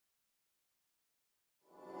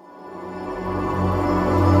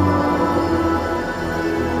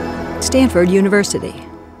Stanford University.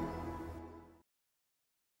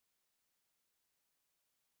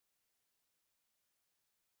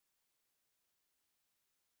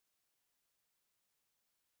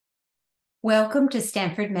 Welcome to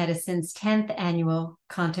Stanford Medicine's 10th Annual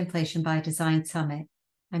Contemplation by Design Summit.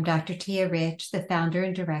 I'm Dr. Tia Rich, the founder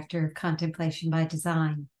and director of Contemplation by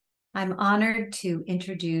Design. I'm honored to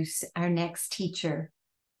introduce our next teacher,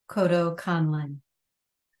 Kodo Conlin.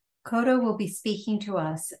 Kodo will be speaking to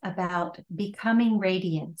us about becoming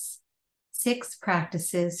radiance, 6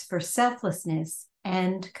 practices for selflessness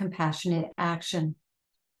and compassionate action.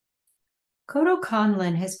 Kodo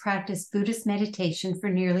Conlin has practiced Buddhist meditation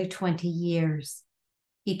for nearly 20 years.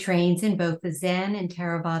 He trains in both the Zen and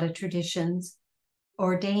Theravada traditions,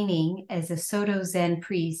 ordaining as a Soto Zen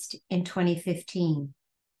priest in 2015.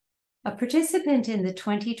 A participant in the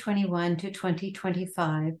 2021 to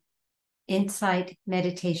 2025 Insight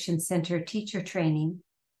Meditation Center teacher training,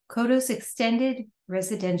 Kodo's extended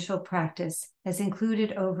residential practice has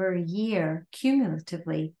included over a year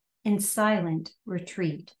cumulatively in silent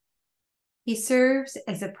retreat. He serves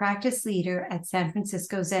as a practice leader at San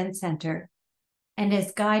Francisco Zen Center and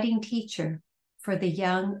as guiding teacher for the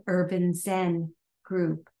Young Urban Zen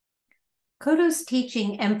group. Kodo's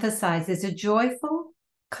teaching emphasizes a joyful,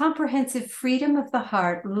 comprehensive freedom of the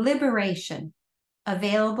heart, liberation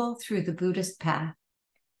available through the Buddhist path.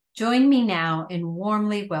 Join me now in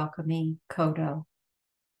warmly welcoming Kodo.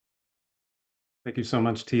 Thank you so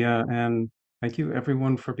much, Tia, and thank you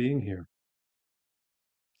everyone for being here.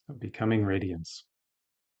 Becoming radiance.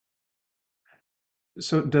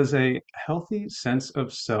 So does a healthy sense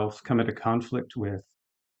of self come into conflict with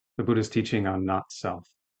the Buddha's teaching on not self?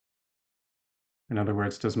 In other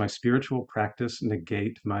words, does my spiritual practice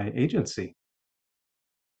negate my agency?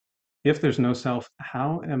 If there's no self,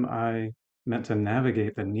 how am I meant to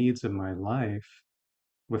navigate the needs of my life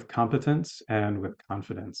with competence and with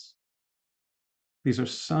confidence? These are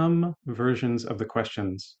some versions of the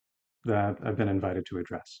questions that I've been invited to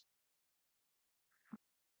address.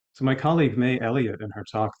 So my colleague Mei Elliott, in her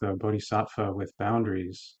talk, The Bodhisattva with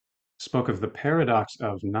Boundaries, spoke of the paradox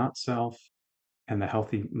of not self and the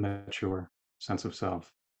healthy, mature sense of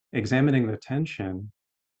self, examining the tension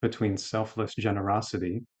between selfless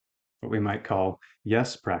generosity, what we might call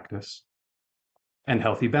yes practice, and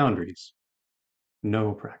healthy boundaries,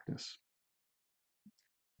 no practice.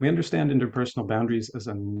 We understand interpersonal boundaries as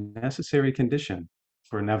a necessary condition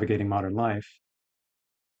for navigating modern life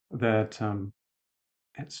that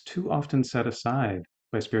it's too often set aside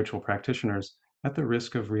by spiritual practitioners at the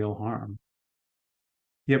risk of real harm.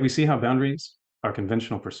 Yet we see how boundaries, our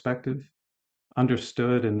conventional perspective,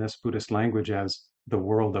 understood in this Buddhist language as the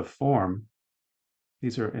world of form,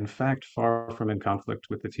 these are in fact far from in conflict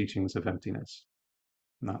with the teachings of emptiness,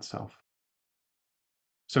 not self.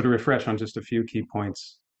 So to refresh on just a few key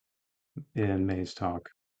points in Mei's talk.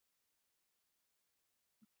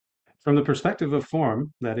 From the perspective of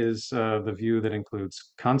form, that is the view that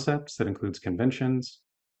includes concepts, that includes conventions,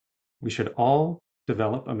 we should all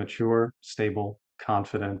develop a mature, stable,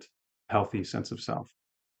 confident, healthy sense of self.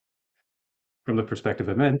 From the perspective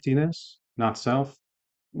of emptiness, not self,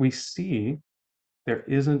 we see there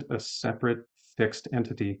isn't a separate fixed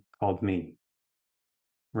entity called me.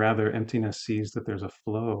 Rather, emptiness sees that there's a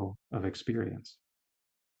flow of experience.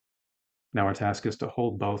 Now our task is to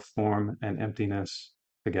hold both form and emptiness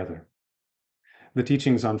together. The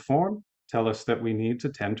teachings on form tell us that we need to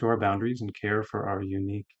tend to our boundaries and care for our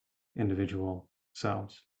unique individual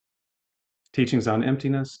selves. Teachings on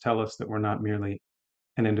emptiness tell us that we're not merely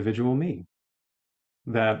an individual me,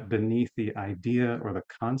 that beneath the idea or the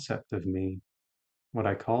concept of me, what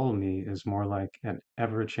I call me is more like an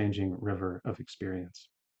ever-changing river of experience.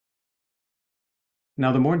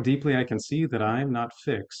 Now, the more deeply I can see that I'm not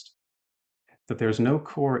fixed, that there's no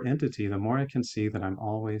core entity, the more I can see that I'm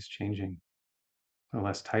always changing, the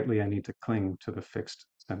less tightly I need to cling to the fixed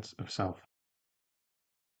sense of self.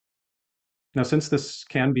 Now, since this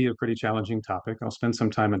can be a pretty challenging topic, I'll spend some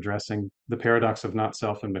time addressing the paradox of not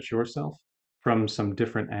self and mature self from some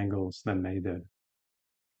different angles than Mei did.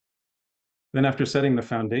 Then after setting the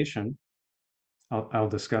foundation, I'll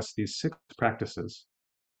discuss these 6 practices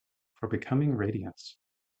for becoming radiance,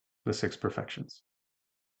 the 6 perfections.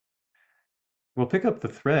 We'll pick up the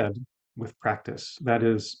thread with practice, that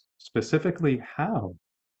is, specifically how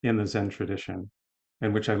in the Zen tradition,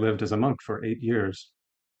 in which I lived as a monk for 8 years,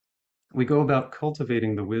 we go about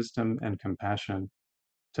cultivating the wisdom and compassion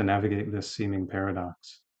to navigate this seeming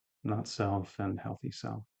paradox, not self and healthy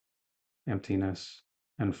self, emptiness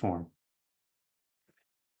and form.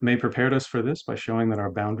 Mei prepared us for this by showing that our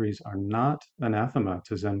boundaries are not anathema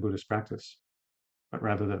to Zen Buddhist practice. but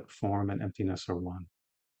rather that form and emptiness are one.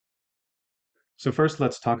 So first,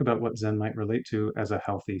 let's talk about what Zen might relate to as a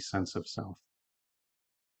healthy sense of self.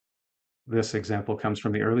 This example comes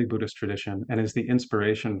from the early Buddhist tradition and is the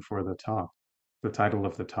inspiration for the talk, the title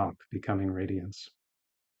of the talk, Becoming Radiance.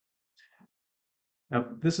 Now,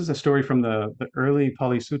 this is a story from the early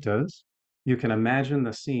Pali Suttas. You can imagine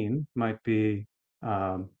the scene might be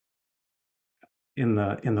in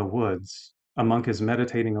the woods. A monk is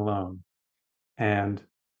meditating alone, and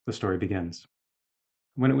the story begins.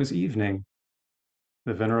 When it was evening,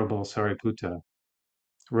 the Venerable Sariputta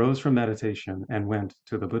rose from meditation and went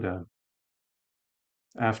to the Buddha.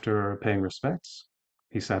 After paying respects,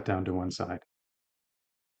 he sat down to one side.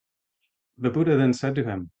 The Buddha then said to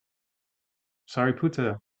him,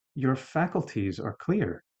 Sariputta, your faculties are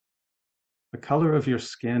clear. The color of your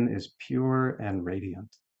skin is pure and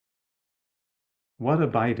radiant. What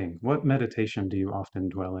abiding, what meditation do you often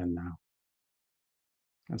dwell in now?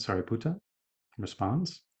 And Sariputta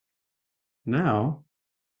responds, now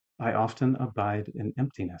I often abide in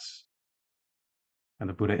emptiness. And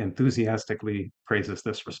the Buddha enthusiastically praises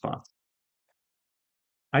this response.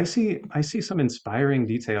 I see some inspiring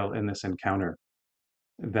detail in this encounter,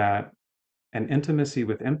 that an intimacy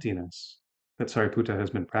with emptiness that Sariputta has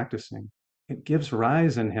been practicing, it gives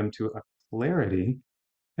rise in him to a clarity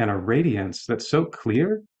and a radiance that's so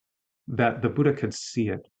clear that the Buddha could see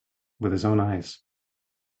it with his own eyes.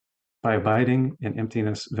 By abiding in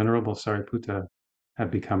emptiness, Venerable Sariputta had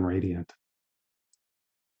become radiant.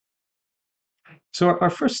 So our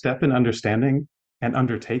first step in understanding and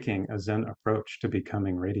undertaking a Zen approach to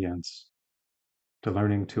becoming radiance, to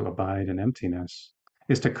learning to abide in emptiness,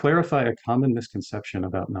 is to clarify a common misconception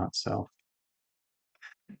about not self.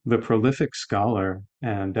 The prolific scholar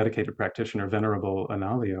and dedicated practitioner Venerable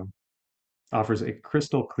Analayo offers a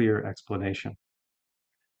crystal clear explanation.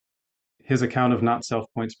 His account of not self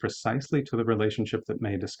points precisely to the relationship that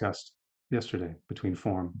Mei discussed yesterday between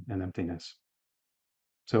form and emptiness.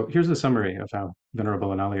 So here's a summary of how Venerable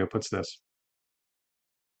Analayo puts this.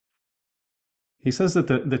 He says that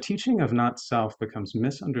the teaching of not self becomes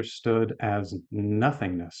misunderstood as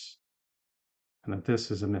nothingness, and that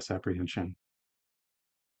this is a misapprehension.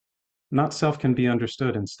 Not self can be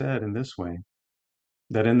understood instead in this way,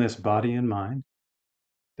 that in this body and mind,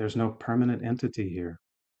 there's no permanent entity here.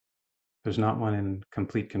 There's not one in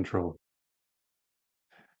complete control.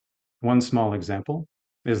 One small example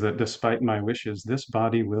is that despite my wishes, this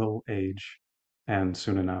body will age and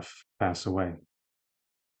soon enough pass away.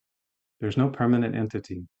 There's no permanent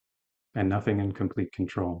entity and nothing in complete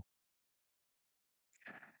control.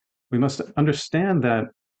 We must understand that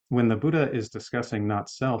when the Buddha is discussing not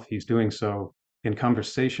self, he's doing so in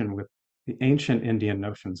conversation with the ancient Indian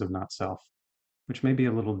notions of not self, which may be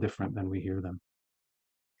a little different than we hear them.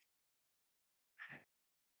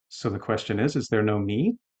 So the question is there no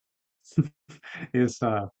me?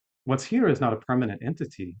 What's here is not a permanent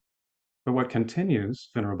entity, but what continues,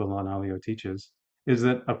 Venerable Analayo teaches, is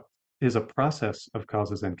a process of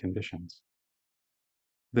causes and conditions.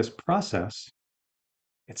 This process,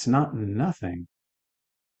 it's not nothing.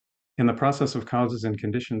 In the process of causes and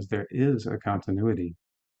conditions, there is a continuity.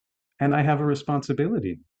 And I have a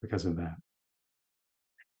responsibility because of that.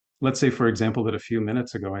 Let's say, for example, that a few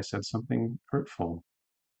minutes ago I said something hurtful.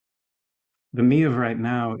 The me of right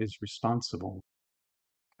now is responsible.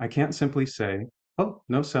 I can't simply say, oh,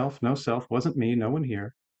 no self, wasn't me, no one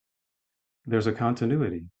here. There's a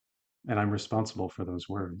continuity, and I'm responsible for those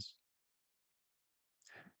words.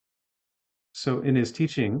 So in his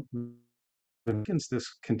teaching, he likens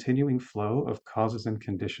this continuing flow of causes and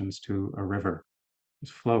conditions to a river.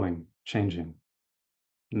 It's flowing, changing.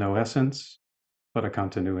 No essence, but a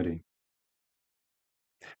continuity.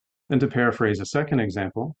 And to paraphrase a second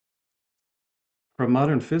example, from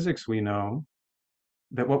modern physics, we know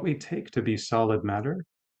that what we take to be solid matter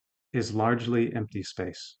is largely empty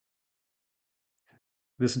space.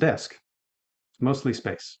 This desk, mostly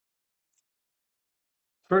space.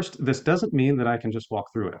 First, this doesn't mean that I can just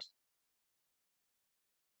walk through it.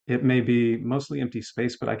 It may be mostly empty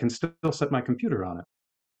space, but I can still set my computer on it.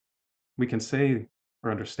 We can say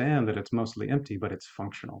or understand that it's mostly empty, but it's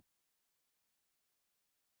functional.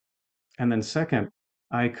 And then second,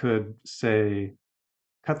 I could say,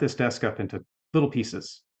 cut this desk up into little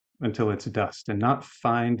pieces until it's dust and not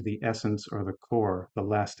find the essence or the core, the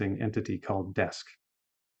lasting entity called desk.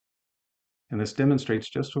 And this demonstrates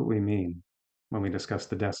just what we mean when we discuss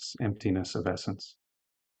the desk's emptiness of essence.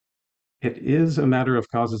 It is a matter of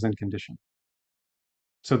causes and condition.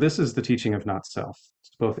 So this is the teaching of not self.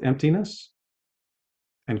 It's both emptiness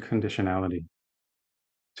and conditionality.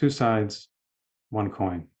 Two sides, one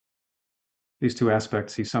coin. These two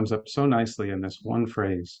aspects he sums up so nicely in this one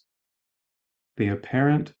phrase. The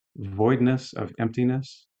apparent voidness of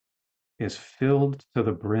emptiness is filled to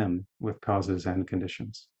the brim with causes and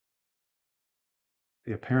conditions.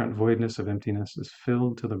 The apparent voidness of emptiness is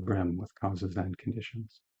filled to the brim with causes and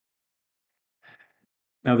conditions.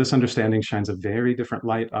 Now, this understanding shines a very different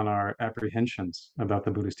light on our apprehensions about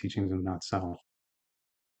the Buddhist teachings of not self.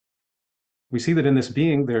 We see that in this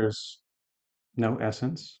being, there's no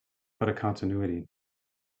essence, but a continuity.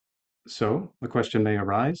 So the question may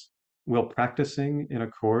arise, will practicing in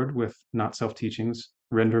accord with not self teachings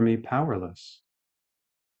render me powerless?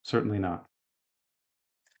 Certainly not.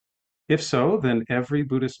 If so, then every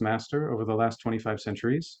Buddhist master over the last 25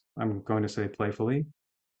 centuries, I'm going to say playfully,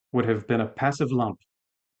 would have been a passive lump,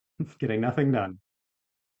 getting nothing done.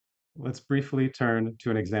 Let's briefly turn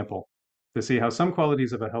to an example to see how some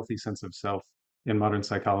qualities of a healthy sense of self in modern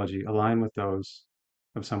psychology align with those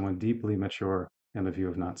of someone deeply mature in the view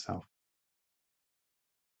of not self.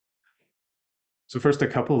 So first, a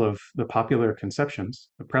couple of the popular conceptions,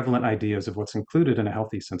 the prevalent ideas of what's included in a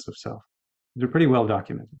healthy sense of self. They're pretty well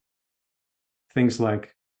documented. Things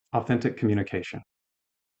like authentic communication,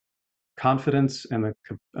 confidence and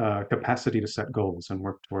the capacity to set goals and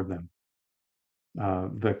work toward them,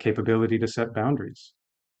 the capability to set boundaries,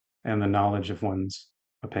 and the knowledge of one's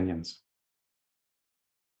opinions.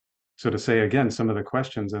 So to say again, some of the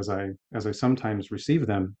questions as I sometimes receive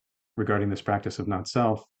them regarding this practice of not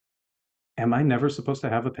self, am I never supposed to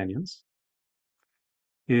have opinions?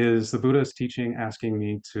 Is the Buddha's teaching asking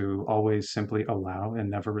me to always simply allow and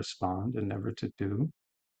never respond and never to do?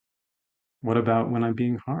 What about when I'm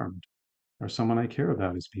being harmed or someone I care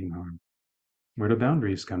about is being harmed? Where do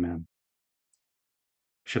boundaries come in?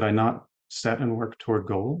 Should I not set and work toward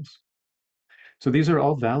goals? So these are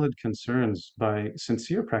all valid concerns by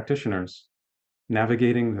sincere practitioners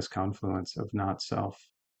navigating this confluence of not self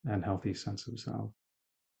and healthy sense of self.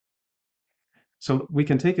 So we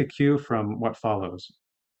can take a cue from what follows.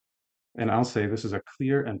 And I'll say this is a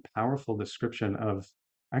clear and powerful description of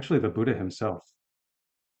actually the Buddha himself,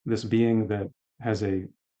 this being that has a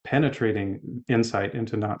penetrating insight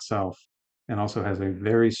into not self and also has a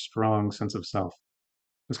very strong sense of self.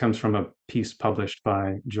 This comes from a piece published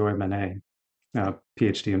by Joy Manet,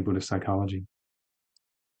 PhD in Buddhist psychology.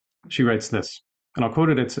 She writes this, and I'll quote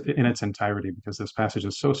it in its entirety because this passage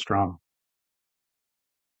is so strong.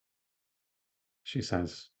 She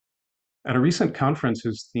says, at a recent conference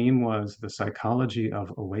whose theme was the psychology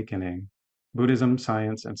of awakening, Buddhism,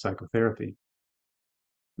 science, and psychotherapy,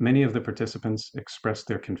 many of the participants expressed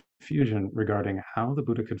their confusion regarding how the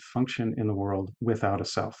Buddha could function in the world without a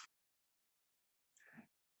self.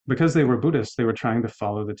 Because they were Buddhists, they were trying to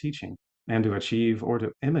follow the teaching and to achieve or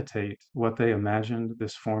to imitate what they imagined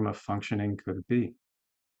this form of functioning could be.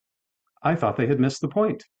 I thought they had missed the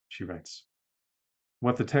point, she writes.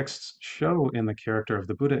 What the texts show in the character of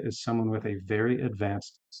the Buddha is someone with a very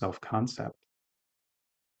advanced self-concept.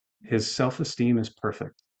 His self-esteem is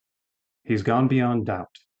perfect. He's gone beyond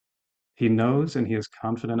doubt. He knows and he is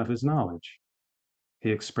confident of his knowledge. He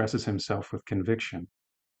expresses himself with conviction.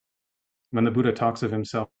 When the Buddha talks of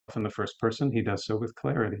himself in the first person, he does so with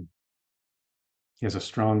clarity. He has a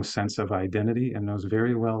strong sense of identity and knows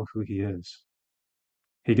very well who he is.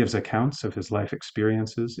 He gives accounts of his life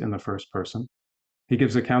experiences in the first person. He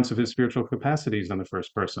gives accounts of his spiritual capacities in the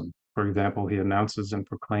first person. For example, he announces and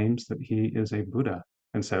proclaims that he is a Buddha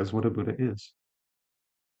and says what a Buddha is.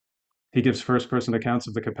 He gives first-person accounts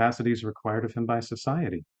of the capacities required of him by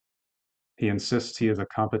society. He insists he is a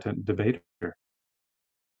competent debater.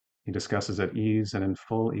 He discusses at ease and in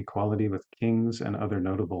full equality with kings and other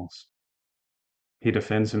notables. He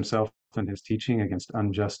defends himself in his teaching against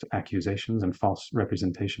unjust accusations and false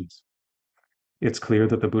representations. It's clear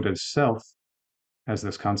that the Buddha's self, as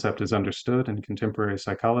this concept is understood in contemporary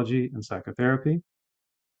psychology and psychotherapy,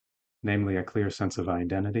 namely a clear sense of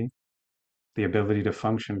identity, the ability to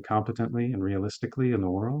function competently and realistically in the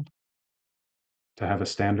world, to have a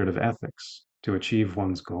standard of ethics, to achieve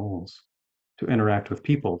one's goals, to interact with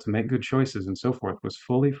people, to make good choices, and so forth, was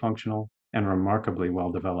fully functional and remarkably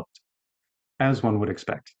well developed, as one would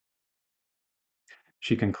expect.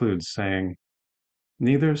 She concludes saying,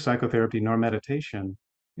 neither psychotherapy nor meditation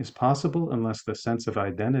is possible unless the sense of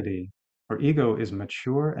identity or ego is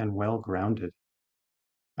mature and well grounded.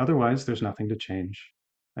 Otherwise, there's nothing to change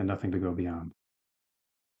and nothing to go beyond.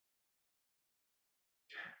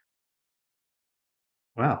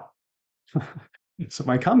 Wow. So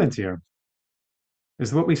my comment here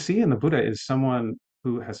is that what we see in the Buddha is someone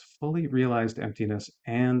who has fully realized emptiness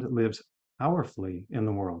and lives powerfully in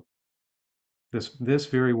the world, this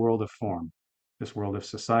very world of form, this world of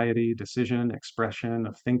society, decision, expression,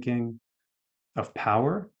 of thinking, of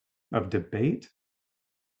power, of debate,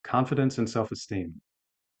 confidence, and self-esteem.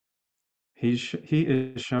 He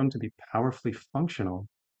is shown to be powerfully functional,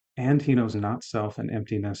 and he knows not self and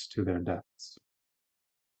emptiness to their depths.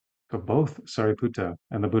 So both Sariputta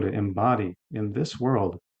and the Buddha embody in this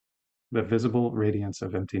world the visible radiance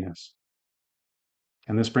of emptiness.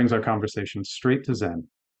 And this brings our conversation straight to Zen.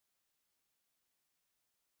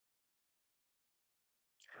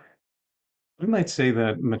 We might say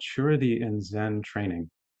that maturity in Zen training,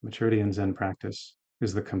 maturity in Zen practice,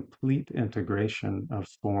 is the complete integration of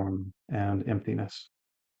form and emptiness,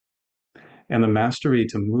 and the mastery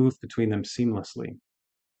to move between them seamlessly.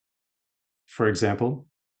 For example,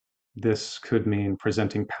 this could mean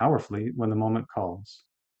presenting powerfully when the moment calls,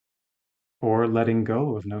 or letting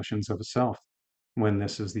go of notions of a self when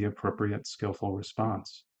this is the appropriate skillful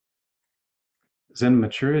response. Zen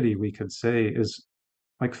maturity, we could say, is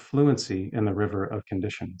like fluency in the river of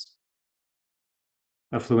conditions,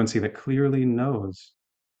 a fluency that clearly knows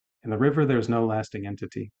in the river there's no lasting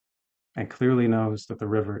entity, and clearly knows that the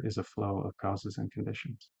river is a flow of causes and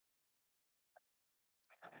conditions.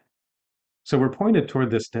 So we're pointed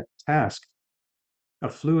toward this task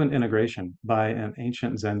of fluent integration by an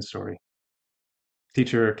ancient Zen story.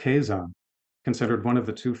 Teacher Keizan, considered one of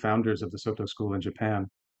the two founders of the Soto school in Japan,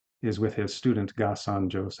 is with his student Gasan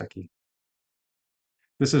Joseki.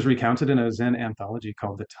 This is recounted in a Zen anthology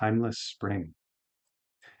called The Timeless Spring.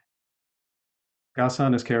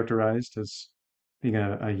 Gasan is characterized as being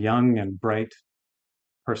a young and bright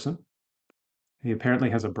person. He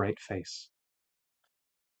apparently has a bright face.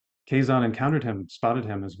 Keizan encountered him, spotted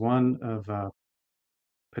him as one of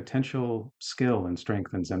potential skill and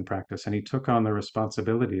strength in Zen practice, and he took on the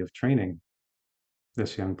responsibility of training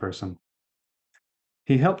this young person.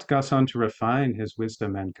 He helped Gasan to refine his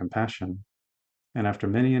wisdom and compassion, and after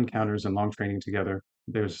many encounters and long training together,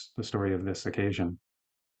 there's the story of this occasion.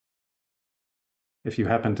 If you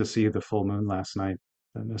happened to see the full moon last night,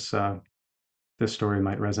 then this story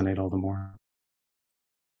might resonate all the more.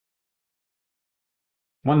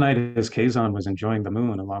 One night, as Keizan was enjoying the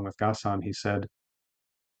moon along with Gasan, he said,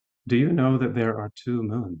 "Do you know that there are two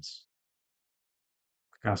moons?"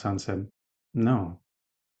 Gasan said, "No."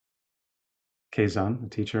 Keizan, the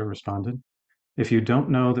teacher, responded, "If you don't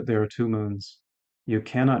know that there are two moons, you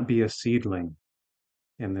cannot be a seedling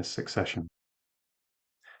in this succession."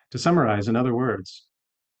 To summarize, in other words,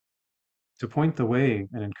 to point the way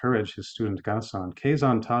and encourage his student Gasan,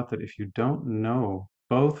 Keizan taught that if you don't know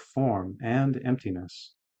both form and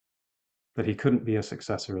emptiness, that he couldn't be a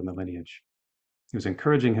successor in the lineage. He was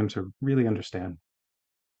encouraging him to really understand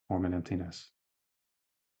form and emptiness.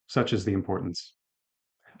 Such is the importance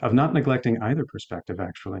of not neglecting either perspective,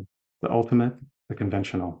 actually, the ultimate, the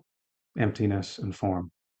conventional, emptiness and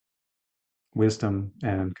form, wisdom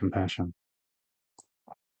and compassion.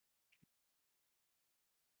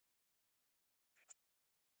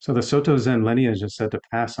 So the Soto Zen lineage is said to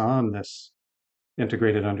pass on this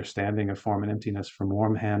integrated understanding of form and emptiness from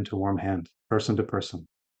warm hand to warm hand, person to person.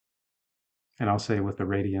 And I'll say with the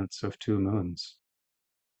radiance of two moons.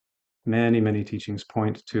 Many, many teachings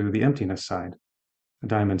point to the emptiness side. The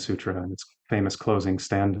Diamond Sutra and its famous closing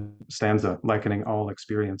stanza, likening all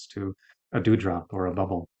experience to a dewdrop or a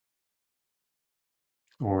bubble.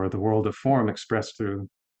 Or the world of form expressed through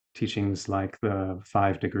teachings like the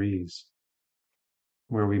 5 degrees,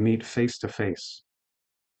 where we meet face to face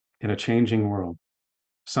in a changing world,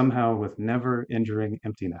 somehow with never injuring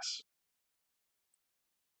emptiness.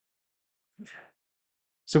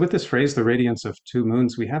 So with this phrase, the radiance of two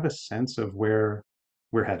moons, we have a sense of where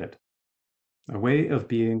we're headed. A way of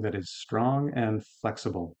being that is strong and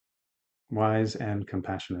flexible, wise and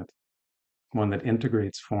compassionate, one that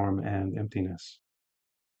integrates form and emptiness.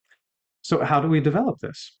 So how do we develop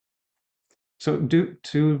this? So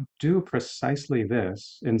to do precisely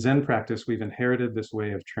this, in Zen practice, we've inherited this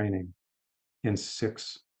way of training in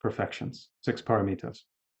 6 perfections, 6 paramitas.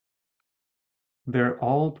 They're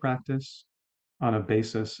all practiced on a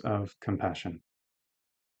basis of compassion.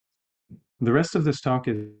 The rest of this talk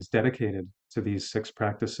is dedicated to these 6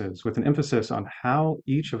 practices with an emphasis on how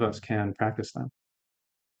each of us can practice them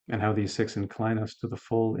and how these 6 incline us to the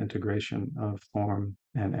full integration of form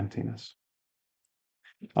and emptiness.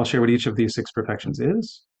 I'll share what each of these 6 perfections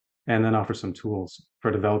is, and then offer some tools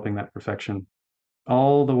for developing that perfection,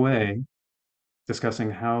 all the way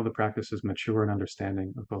discussing how the practice is mature in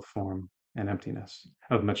understanding of both form and emptiness,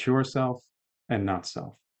 of mature self and not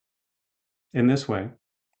self. In this way,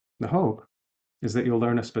 the hope is that you'll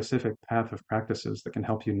learn a specific path of practices that can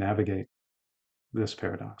help you navigate this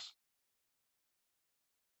paradox.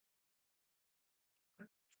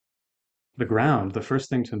 The ground, the first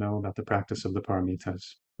thing to know about the practice of the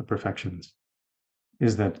paramitas, the perfections,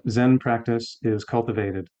 is that Zen practice is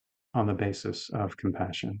cultivated on the basis of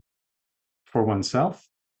compassion for oneself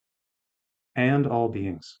and all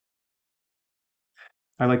beings.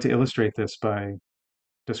 I like to illustrate this by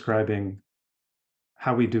describing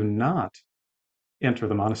how we do not enter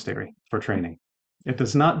the monastery for training. It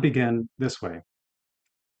does not begin this way.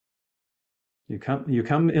 You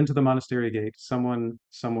come into the monastery gate, someone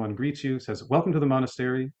greets you, says, "Welcome to the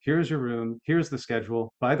monastery. Here's your room. Here's the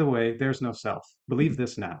schedule. By the way, there's no self. Believe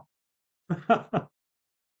this now."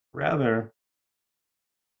 Rather,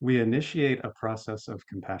 we initiate a process of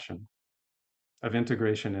compassion, of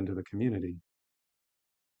integration into the community,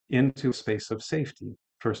 into a space of safety,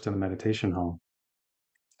 first in the meditation hall,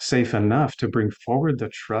 safe enough to bring forward the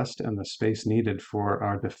trust and the space needed for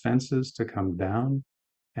our defenses to come down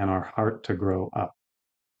and our heart to grow up.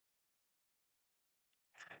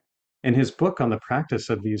 In his book on the practice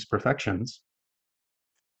of these perfections,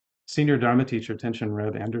 Senior Dharma teacher Tenshin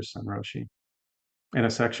Reb Anderson Roshi, in a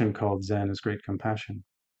section called Zen is Great Compassion,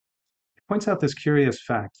 points out this curious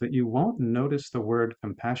fact that you won't notice the word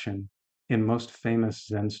compassion in most famous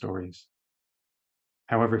Zen stories.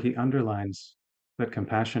 However, he underlines that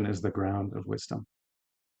compassion is the ground of wisdom.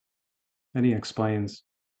 And he explains,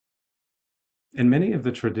 in many of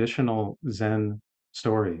the traditional Zen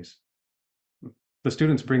stories, the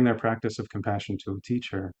students bring their practice of compassion to a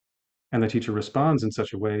teacher, and the teacher responds in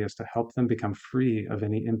such a way as to help them become free of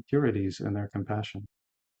any impurities in their compassion.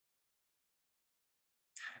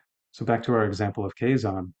 So back to our example of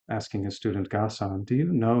Keizan asking his student Gasan, "Do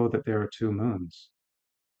you know that there are two moons?"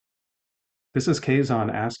 This is Keizan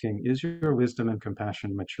asking, is your wisdom and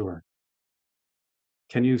compassion mature?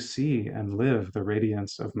 Can you see and live the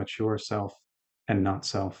radiance of mature self and not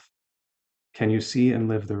self? Can you see and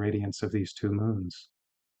live the radiance of these two moons?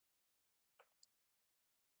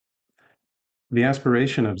 The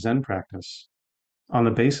aspiration of Zen practice on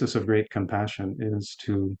the basis of great compassion is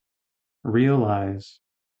to realize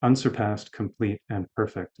unsurpassed, complete, and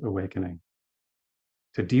perfect awakening,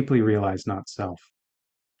 to deeply realize not self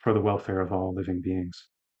for the welfare of all living beings.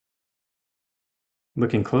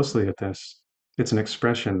 Looking closely at this, it's an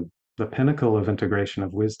expression, the pinnacle of integration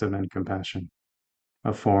of wisdom and compassion,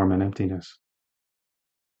 of form and emptiness.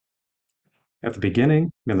 At the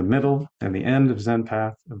beginning, in the middle, and the end of Zen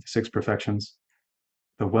path of the six perfections,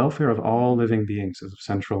 the welfare of all living beings is of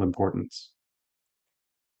central importance.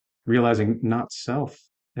 Realizing not self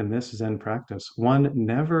in this Zen practice, one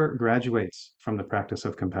never graduates from the practice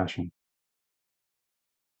of compassion.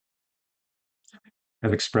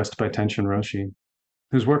 As expressed by Tenshin Roshi,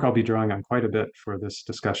 whose work I'll be drawing on quite a bit for this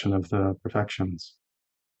discussion of the perfections.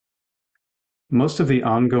 Most of the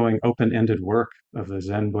ongoing open-ended work of the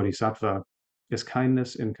Zen Bodhisattva is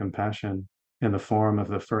kindness and compassion in the form of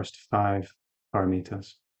the first 5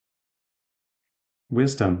 paramitas.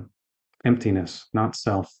 Wisdom, emptiness, not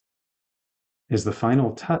self, is the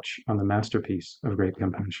final touch on the masterpiece of great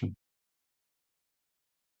compassion.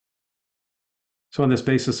 So on this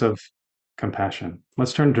basis of compassion,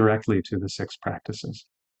 let's turn directly to the 6 practices,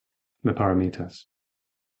 the paramitas.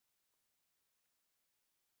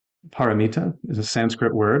 Paramita is a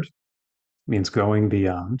Sanskrit word, means going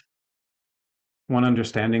beyond. One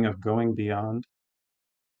understanding of going beyond,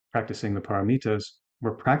 practicing the paramitas,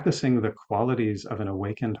 we're practicing the qualities of an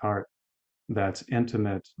awakened heart that's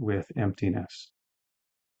intimate with emptiness.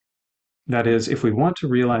 That is, if we want to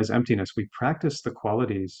realize emptiness, we practice the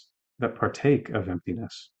qualities that partake of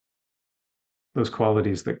emptiness, those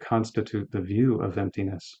qualities that constitute the view of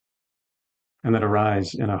emptiness and that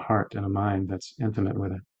arise in a heart and a mind that's intimate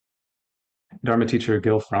with it. Dharma teacher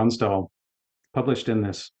Gil Fronsdal published in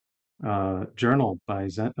this journal by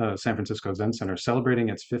San Francisco Zen Center, celebrating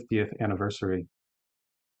its 50th anniversary,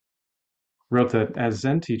 wrote that as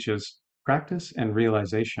Zen teaches, practice and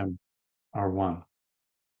realization are one.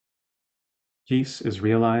 Peace is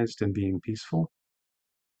realized in being peaceful.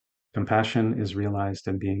 Compassion is realized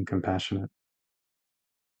in being compassionate.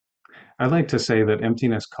 I like to say that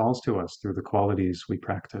emptiness calls to us through the qualities we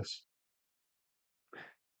practice.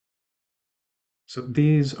 So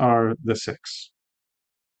these are the 6.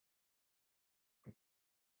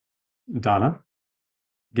 Dana,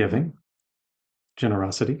 giving,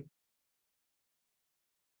 generosity.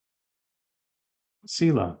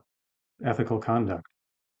 Sila, ethical conduct.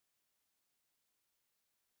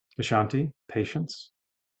 Ashanti, patience.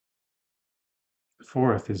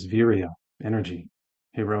 4th is virya, energy,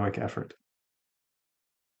 heroic effort.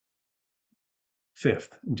 5th,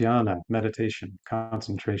 dhyana, meditation,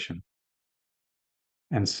 concentration.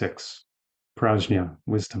 And 6, prajna,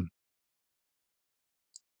 wisdom.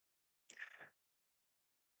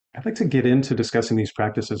 I'd like to get into discussing these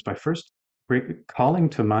practices by first calling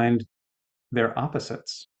to mind their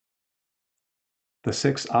opposites. The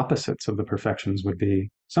six opposites of the perfections would be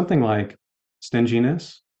something like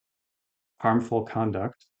stinginess, harmful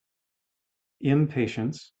conduct,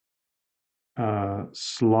 impatience,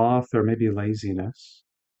 sloth or maybe laziness,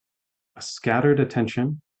 a scattered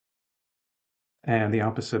attention, and the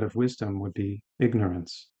opposite of wisdom would be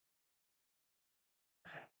ignorance.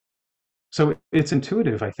 So it's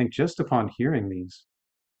intuitive, I think, just upon hearing these,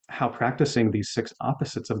 how practicing these six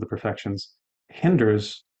opposites of the perfections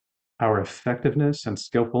hinders our effectiveness and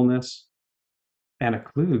skillfulness and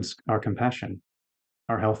occludes our compassion,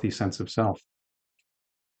 our healthy sense of self.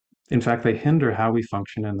 In fact, they hinder how we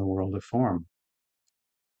function in the world of form.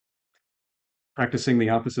 Practicing the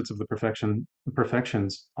opposites of the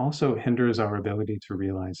perfections also hinders our ability to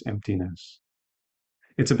realize emptiness.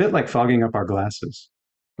 It's a bit like fogging up our glasses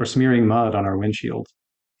or smearing mud on our windshield.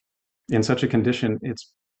 In such a condition,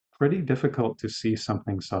 it's pretty difficult to see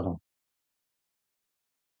something subtle.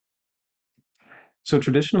 So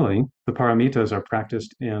traditionally, the paramitas are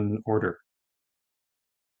practiced in order.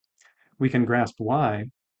 We can grasp why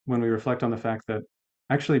when we reflect on the fact that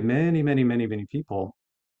actually many people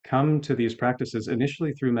come to these practices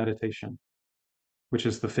initially through meditation, which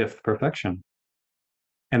is the fifth perfection.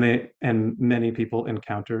 And many people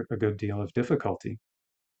encounter a good deal of difficulty,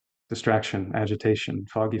 distraction, agitation,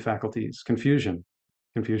 foggy faculties, confusion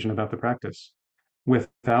about the practice,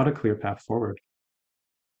 without a clear path forward.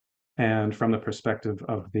 And from the perspective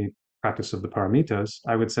of the practice of the paramitas,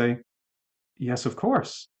 I would say, yes, of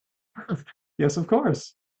course. Yes, of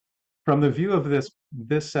course. From the view of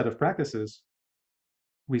this set of practices,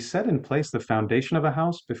 we set in place the foundation of a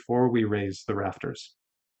house before we raise the rafters.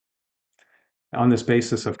 On this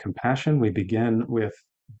basis of compassion, we begin with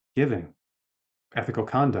giving, ethical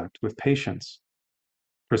conduct, with patience,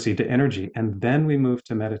 proceed to energy, and then we move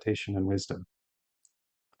to meditation and wisdom.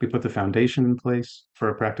 We put the foundation in place for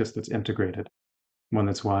a practice that's integrated, one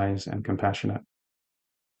that's wise and compassionate.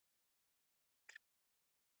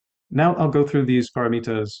 Now I'll go through these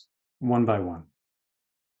paramitas one by one.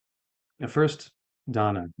 First,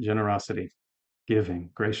 dana, generosity, giving,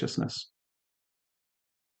 graciousness.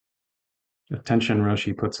 Tenshin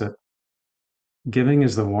Roshi puts it, giving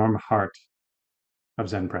is the warm heart of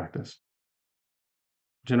Zen practice.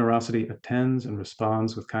 Generosity attends and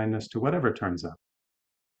responds with kindness to whatever turns up.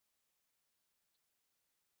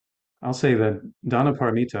 I'll say that dana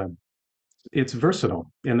paramita, it's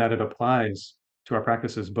versatile in that it applies to our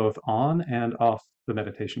practices both on and off the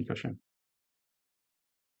meditation cushion.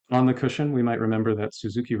 On the cushion, we might remember that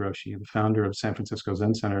Suzuki Roshi, the founder of San Francisco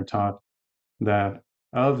Zen Center, taught that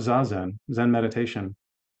of Zazen, Zen meditation,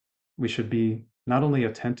 we should be not only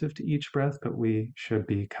attentive to each breath, but we should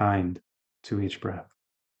be kind to each breath,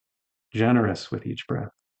 generous with each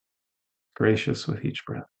breath, gracious with each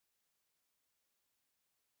breath.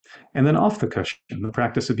 And then off the cushion, the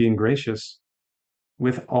practice of being gracious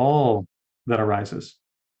with all that arises,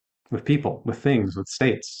 with people, with things, with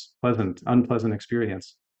states, pleasant, unpleasant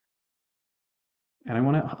experience. And I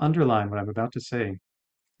want to underline what I'm about to say,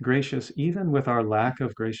 gracious even with our lack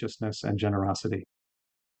of graciousness and generosity.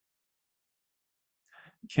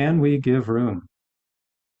 Can we give room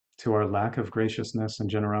to our lack of graciousness and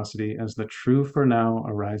generosity as the true for now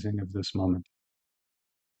arising of this moment?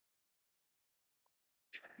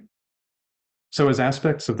 So as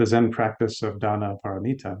aspects of the Zen practice of dana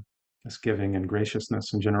paramita, this giving and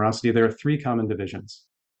graciousness and generosity, there are three common divisions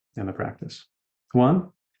in the practice.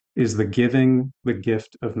 One is the giving the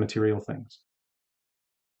gift of material things.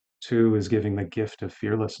 Two is giving the gift of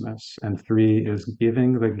fearlessness. And three is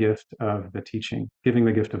giving the gift of the teaching, giving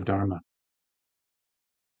the gift of Dharma.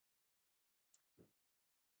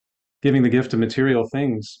 Giving the gift of material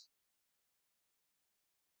things,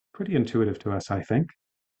 pretty intuitive to us, I think.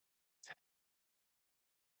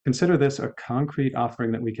 Consider this a concrete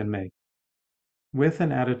offering that we can make with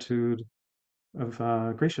an attitude of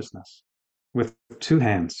graciousness, with two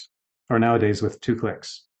hands, or nowadays with two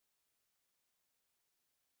clicks.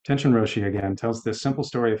 Tenshin Roshi again tells this simple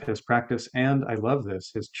story of his practice, and I love this,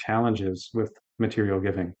 his challenges with material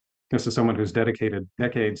giving. This is someone who's dedicated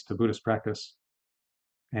decades to Buddhist practice,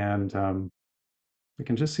 and we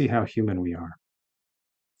can just see how human we are.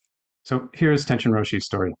 So here's Tenshin Roshi's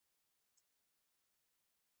story.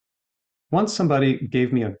 Once somebody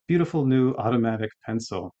gave me a beautiful new automatic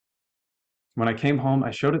pencil. When I came home,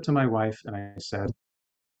 I showed it to my wife and I said,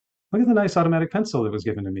 look at the nice automatic pencil that was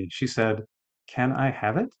given to me. She said, can I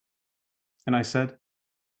have it? And I said,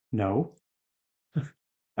 no.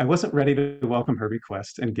 I wasn't ready to welcome her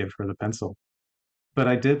request and give her the pencil, but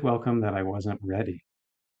I did welcome that I wasn't ready.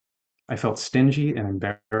 I felt stingy and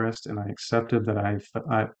embarrassed, and I accepted that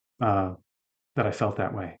that I felt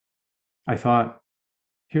that way. I thought,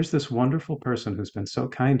 here's this wonderful person who's been so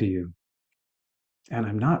kind to you, and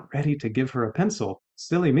I'm not ready to give her a pencil.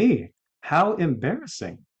 Silly me. How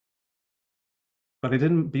embarrassing. But I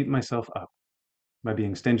didn't beat myself up by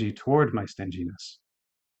being stingy toward my stinginess,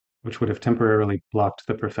 which would have temporarily blocked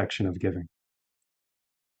the perfection of giving.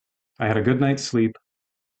 I had a good night's sleep.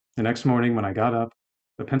 The next morning, when I got up,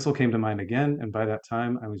 the pencil came to mind again, and by that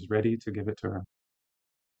time, I was ready to give it to her.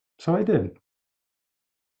 So I did.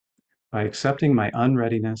 By accepting my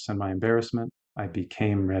unreadiness and my embarrassment, I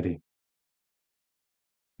became ready.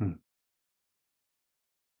 Hmm.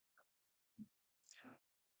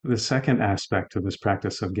 The second aspect of this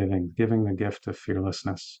practice of giving the gift of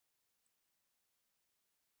fearlessness.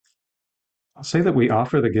 I'll say that we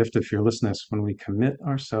offer the gift of fearlessness when we commit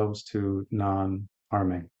ourselves to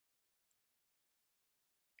non-harming.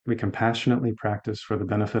 We compassionately practice for the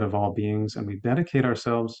benefit of all beings, and we dedicate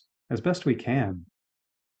ourselves as best we can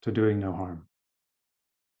to doing no harm.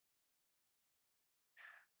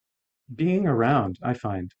 Being around, I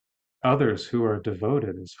find, others who are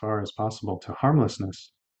devoted as far as possible to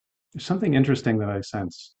harmlessness, there's something interesting that I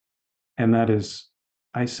sense, and that is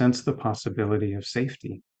I sense the possibility of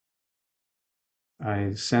safety.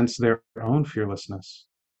 I sense their own fearlessness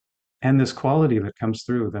and this quality that comes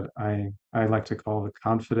through that I like to call the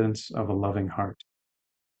confidence of a loving heart.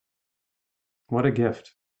 What a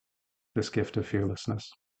gift, this gift of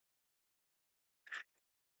fearlessness.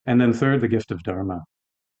 And then third, the gift of Dharma.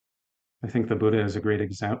 I think the Buddha is a great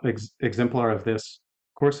exemplar of this,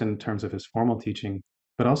 of course, in terms of his formal teaching,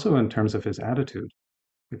 but also in terms of his attitude.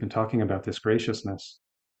 We've been talking about this graciousness.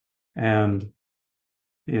 And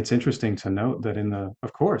it's interesting to note that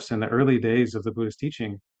of course, in the early days of the Buddhist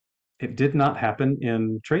teaching, it did not happen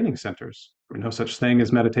in training centers. There were no such thing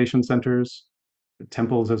as meditation centers,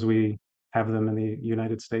 temples as we have them in the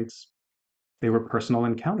United States. They were personal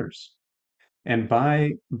encounters. And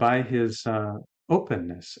by his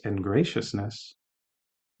openness and graciousness,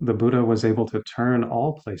 the Buddha was able to turn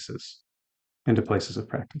all places into places of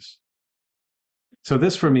practice. So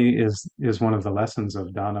this for me is one of the lessons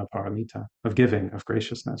of dana paramita, of giving, of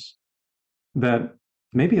graciousness, that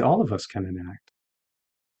maybe all of us can enact.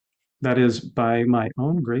 That is, by my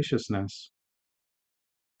own graciousness,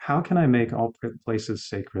 how can I make all places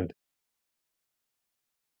sacred?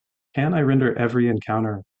 Can I render every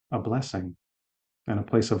encounter a blessing and a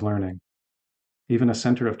place of learning, even a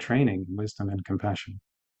center of training, wisdom, and compassion?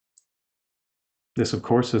 This, of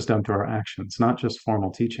course, is done through our actions, not just formal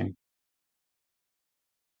teaching.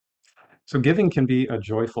 So giving can be a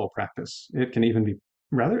joyful practice. It can even be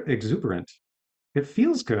rather exuberant. It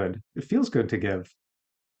feels good. It feels good to give.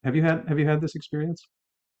 Have you had this experience?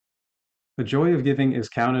 The joy of giving is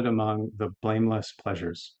counted among the blameless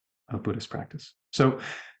pleasures of Buddhist practice. So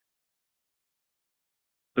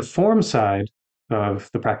the form side of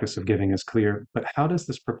the practice of giving is clear, but how does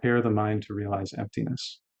this prepare the mind to realize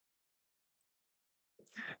emptiness?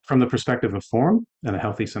 From the perspective of form and a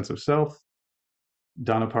healthy sense of self,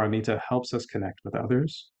 Dhanaparamita helps us connect with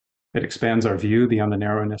others. It expands our view beyond the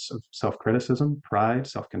narrowness of self-criticism, pride,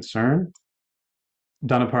 self-concern.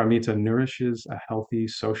 Dhanaparamita nourishes a healthy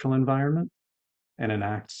social environment and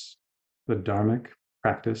enacts the dharmic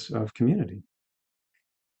practice of community.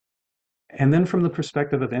 And then from the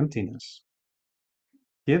perspective of emptiness,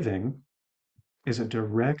 giving is a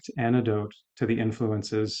direct antidote to the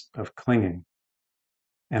influences of clinging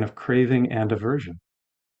and of craving and aversion.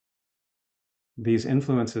 These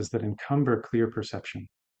influences that encumber clear perception,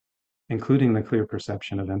 including the clear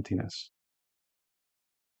perception of emptiness.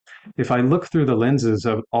 If I look through the lenses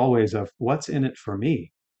of always of what's in it for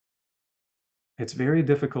me, it's very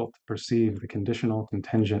difficult to perceive the conditional,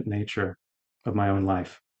 contingent nature of my own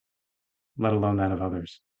life, let alone that of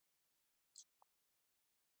others.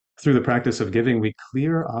 Through the practice of giving, we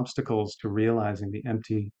clear obstacles to realizing the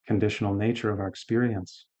empty, conditional nature of our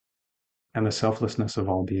experience and the selflessness of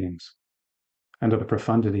all beings, and of the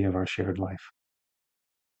profundity of our shared life.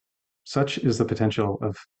 Such is the potential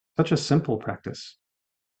of such a simple practice.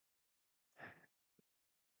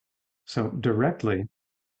 So directly,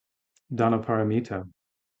 Dhanaparamita,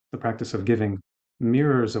 the practice of giving,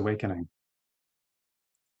 mirrors awakening.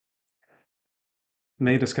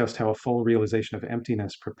 Mei discussed how a full realization of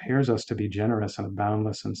emptiness prepares us to be generous in a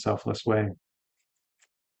boundless and selfless way.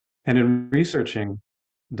 And in researching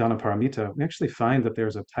Dhanaparamita, we actually find that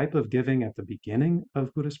there's a type of giving at the beginning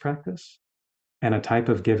of Buddhist practice and a type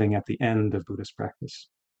of giving at the end of Buddhist practice.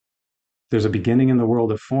 There's a beginning in the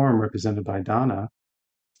world of form represented by dana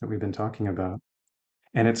that we've been talking about,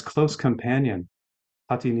 and its close companion,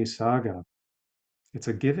 Patinisaga. It's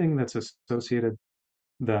a giving that's associated,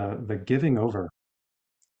 the giving over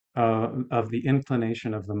of the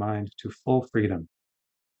inclination of the mind to full freedom,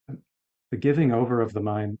 the giving over of the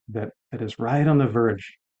mind that is right on the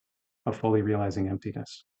verge of fully realizing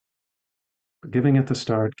emptiness. Giving at the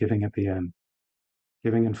start, giving at the end,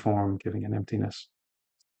 giving in form, giving in emptiness.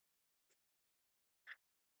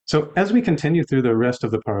 So as we continue through the rest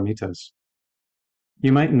of the paramitas,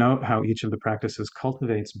 you might note how each of the practices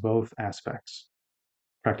cultivates both aspects: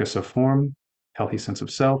 practice of form, healthy sense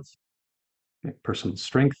of self, personal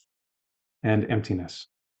strength, and emptiness.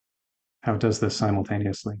 How it does this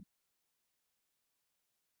simultaneously.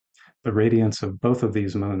 The radiance of both of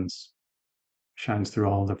these moons shines through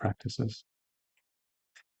all of the practices.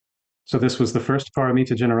 So this was the first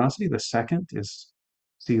paramita, generosity. The second is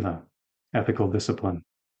sila, ethical discipline.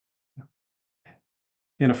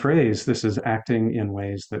 In a phrase, this is acting in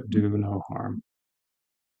ways that do no harm.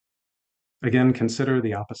 Again, consider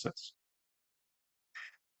the opposites.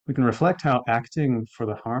 We can reflect how acting for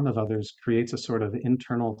the harm of others creates a sort of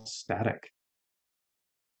internal static,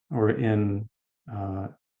 or in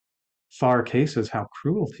far cases, how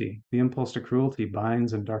cruelty, the impulse to cruelty,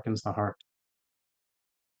 binds and darkens the heart,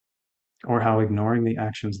 or how ignoring the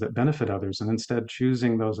actions that benefit others and instead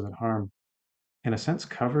choosing those that harm, in a sense,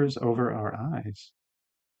 covers over our eyes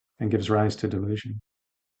and gives rise to delusion.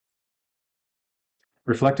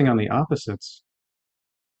 Reflecting on the opposites,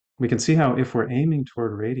 we can see how if we're aiming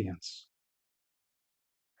toward radiance,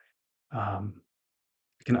 we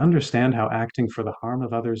can understand how acting for the harm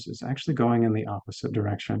of others is actually going in the opposite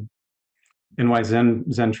direction, and why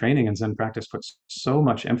Zen training and Zen practice puts so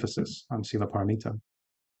much emphasis on sila paramita.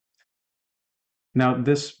 Now,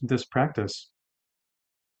 this practice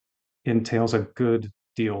entails a good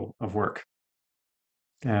deal of work.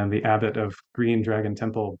 And the abbot of Green Dragon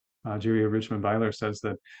Temple, Jirya Richmond Byler, says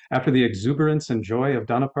that after the exuberance and joy of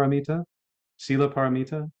dana paramita, sila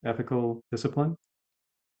paramita, ethical discipline,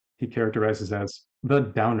 he characterizes as the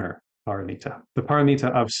downer paramita, the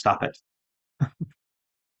paramita of stop it.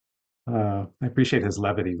 I appreciate his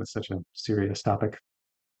levity with such a serious topic.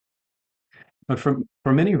 But for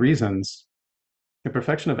many reasons, the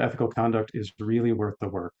perfection of ethical conduct is really worth the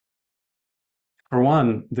work. For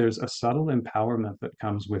one, there's a subtle empowerment that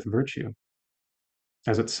comes with virtue.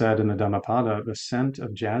 As it's said in the Dhammapada, the scent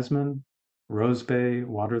of jasmine, rosebay,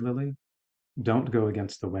 water lily don't go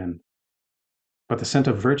against the wind. But the scent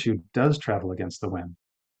of virtue does travel against the wind.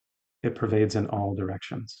 It pervades in all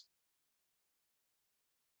directions.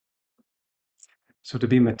 So to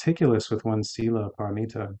be meticulous with one's sila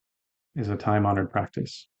paramita is a time-honored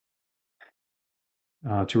practice.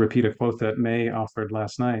 To repeat a quote that Mei offered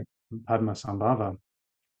last night, Padma Sambhava,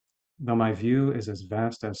 though my view is as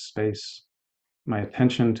vast as space, my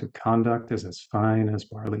attention to conduct is as fine as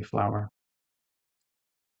barley flour.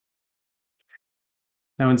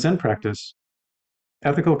 Now in Zen practice,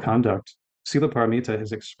 ethical conduct, sila paramita,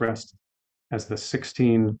 is expressed as the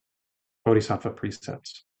 16 Bodhisattva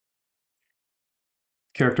precepts,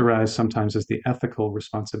 characterized sometimes as the ethical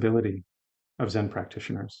responsibility of Zen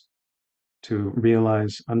practitioners to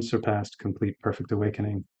realize unsurpassed, complete, perfect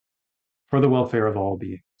awakening for the welfare of all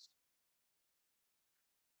beings.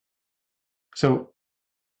 So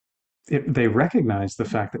they recognize the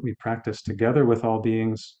fact that we practice together with all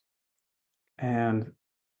beings, and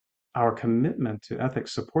our commitment to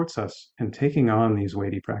ethics supports us in taking on these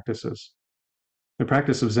weighty practices. The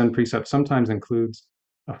practice of Zen precept sometimes includes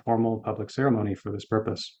a formal public ceremony for this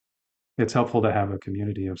purpose. It's helpful to have a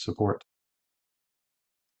community of support.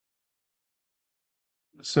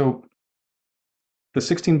 So the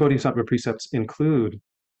 16 Bodhisattva precepts include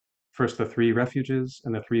first the 3 refuges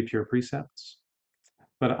and the 3 pure precepts,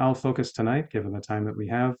 but I'll focus tonight, given the time that we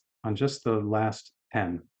have, on just the last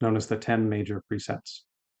 10, known as the 10 major precepts.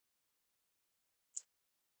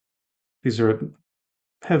 These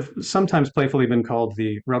have sometimes playfully been called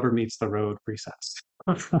the rubber meets the road precepts.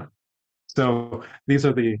 So these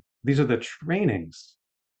are the trainings,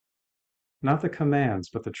 not the commands,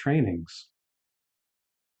 but the trainings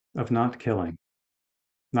of not killing,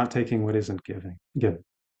 not taking what isn't given,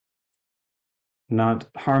 not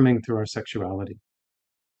harming through our sexuality.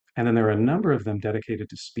 And then there are a number of them dedicated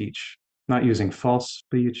to speech, not using false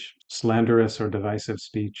speech, slanderous or divisive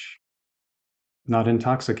speech, not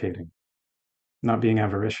intoxicating, not being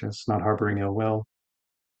avaricious, not harboring ill will,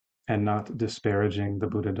 and not disparaging the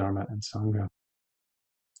Buddha, Dharma, and Sangha.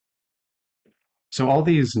 So all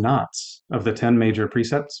these knots of the 10 major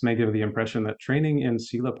precepts may give the impression that training in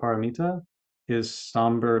Sila Paramita is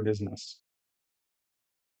somber business.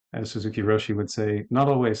 As Suzuki Roshi would say, not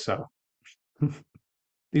always so.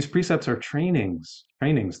 These precepts are trainings,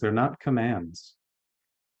 they're not commands.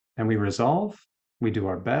 And we resolve, we do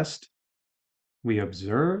our best, we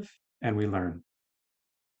observe, and we learn.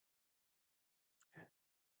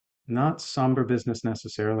 Not somber business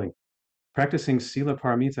necessarily. Practicing Sila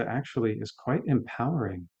Paramita actually is quite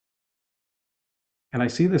empowering. And I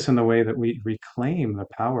see this in the way that we reclaim the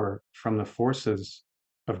power from the forces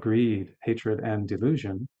of greed, hatred, and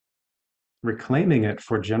delusion, reclaiming it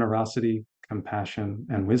for generosity, compassion,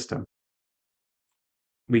 and wisdom.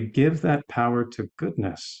 We give that power to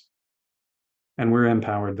goodness, and we're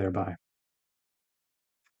empowered thereby.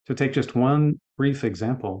 To take just one brief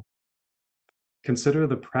example, consider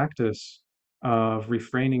the practice of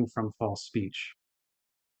refraining from false speech.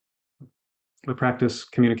 The practice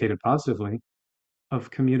communicated positively of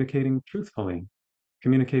communicating truthfully,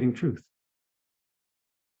 communicating truth.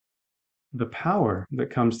 The power that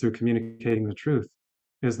comes through communicating the truth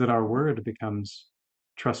is that our word becomes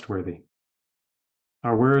trustworthy.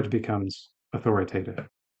 Our word becomes authoritative.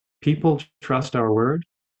 People trust our word,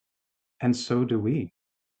 and so do we.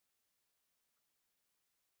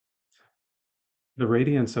 The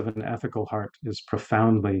radiance of an ethical heart is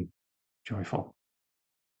profoundly joyful.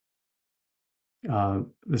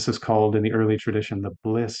 This is called in the early tradition the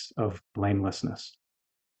bliss of blamelessness.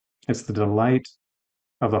 It's the delight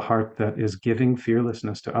of a heart that is giving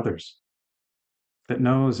fearlessness to others, that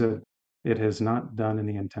knows that it has not done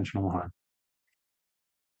any intentional harm.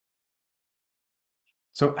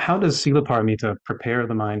 So, how does Sila Paramita prepare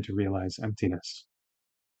the mind to realize emptiness?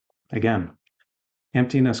 Again,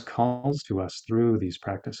 emptiness calls to us through these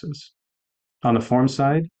practices. On the form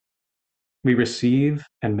side, we receive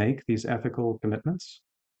and make these ethical commitments.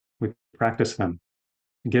 We practice them,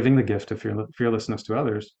 giving the gift of fearlessness to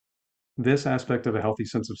others. This aspect of a healthy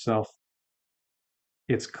sense of self,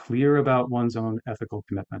 it's clear about one's own ethical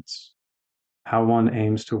commitments, how one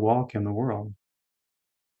aims to walk in the world,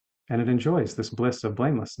 and it enjoys this bliss of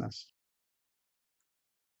blamelessness.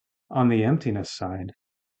 On the emptiness side,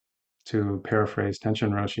 to paraphrase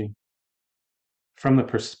Tenshin Roshi, from the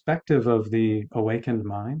perspective of the awakened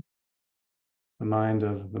mind, the mind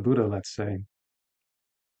of the Buddha, let's say,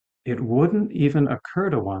 it wouldn't even occur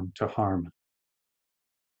to one to harm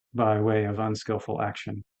by way of unskillful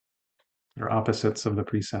action or opposites of the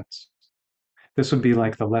precepts. This would be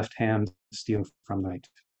like the left hand steal from right.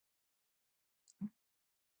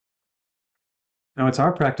 Now, it's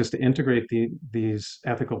our practice to integrate these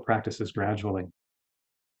ethical practices gradually,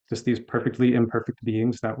 just these perfectly imperfect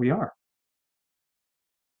beings that we are.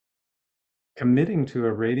 Committing to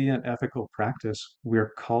a radiant ethical practice,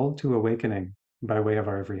 we're called to awakening by way of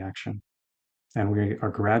our every action. And we are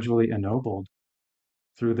gradually ennobled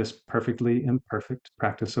through this perfectly imperfect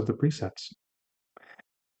practice of the precepts.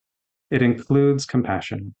 It includes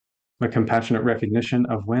compassion, a compassionate recognition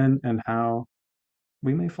of when and how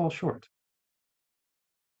we may fall short.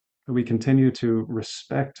 We continue to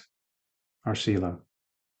respect our sila,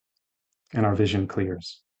 and our vision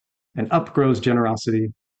clears. And up grows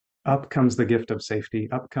generosity, up comes the gift of safety,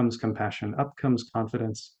 up comes compassion, up comes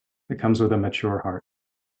confidence that comes with a mature heart.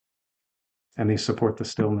 And these support the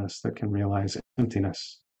stillness that can realize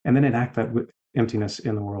emptiness, and then enact that emptiness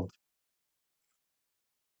in the world.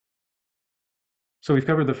 So we've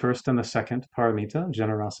covered the first and the second paramita,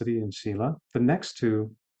 generosity and sila. The next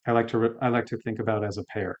two I like to think about as a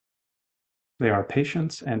pair. They are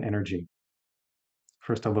patience and energy.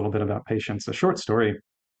 First, a little bit about patience. A short story.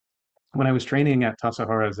 When I was training at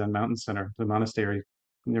Tassajara Zen Mountain Center, the monastery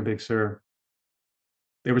near Big Sur,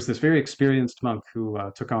 there was this very experienced monk who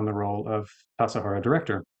took on the role of Tassajara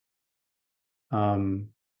director.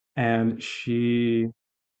 And she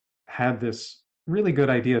had this really good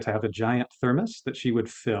idea to have a giant thermos that she would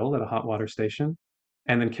fill at a hot water station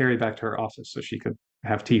and then carry back to her office so she could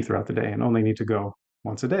have tea throughout the day and only need to go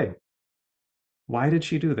once a day. Why did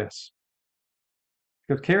she do this?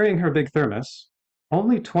 Because carrying her big thermos,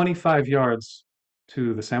 only 25 yards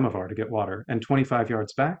to the samovar to get water and 25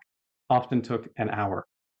 yards back often took an hour.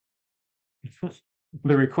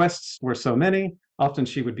 The requests were so many, often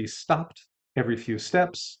she would be stopped every few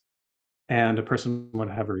steps, and a person would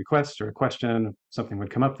have a request or a question, something would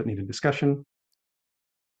come up that needed discussion.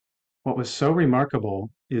 What was so remarkable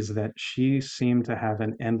is that she seemed to have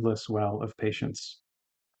an endless well of patience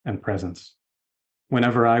and presence.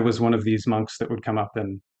 Whenever I was one of these monks that would come up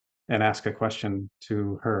and ask a question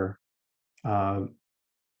to her,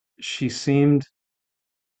 she seemed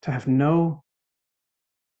to have no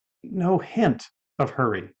hint of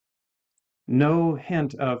hurry, no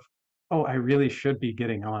hint of, oh, I really should be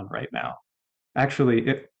getting on right now.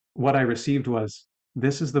 Actually, what I received was,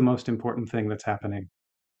 this is the most important thing that's happening,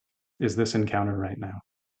 is this encounter right now.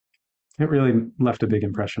 It really left a big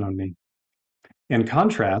impression on me. In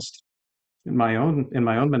contrast, in my own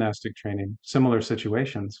monastic training, similar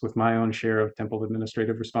situations with my own share of temple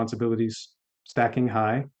administrative responsibilities stacking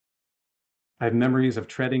high, I have memories of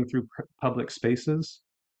treading through public spaces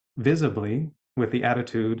visibly with the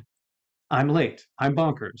attitude, I'm late, I'm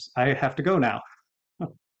bonkers, I have to go now.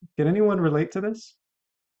 Can anyone relate to this?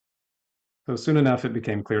 So soon enough, it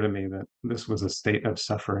became clear to me that this was a state of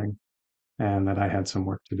suffering and that I had some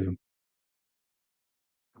work to do.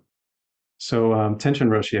 So Tenshin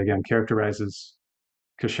Roshi again characterizes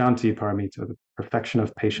Kshanti Paramita, the perfection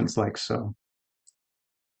of patience like so.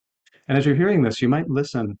 And as you're hearing this, you might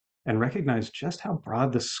listen and recognize just how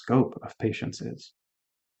broad the scope of patience is.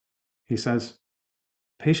 He says,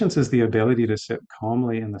 patience is the ability to sit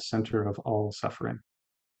calmly in the center of all suffering.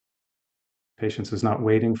 Patience is not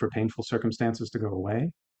waiting for painful circumstances to go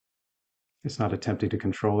away. It's not attempting to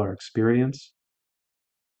control our experience.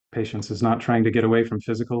 Patience is not trying to get away from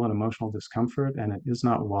physical and emotional discomfort, and it is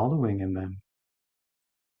not wallowing in them.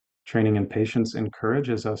 Training in patience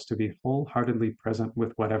encourages us to be wholeheartedly present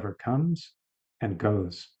with whatever comes and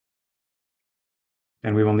goes.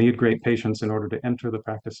 And we will need great patience in order to enter the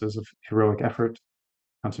practices of heroic effort,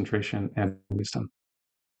 concentration, and wisdom.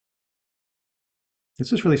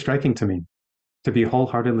 This is really striking to me, to be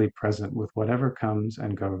wholeheartedly present with whatever comes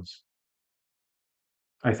and goes.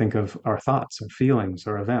 I think of our thoughts, our feelings,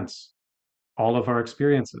 our events, all of our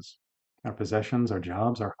experiences, our possessions, our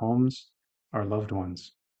jobs, our homes, our loved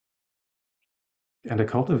ones, and to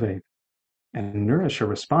cultivate and nourish a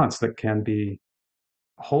response that can be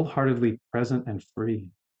wholeheartedly present and free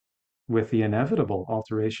with the inevitable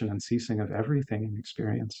alteration and ceasing of everything in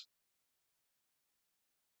experience.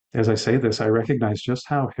 As I say this, I recognize just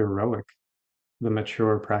how heroic the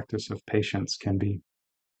mature practice of patience can be.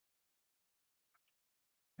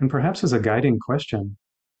 And perhaps as a guiding question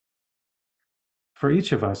for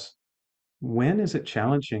each of us, when is it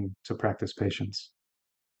challenging to practice patience?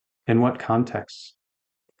 In what contexts?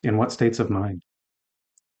 In what states of mind?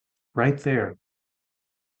 Right there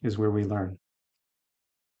is where we learn.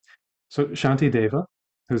 So Shantideva,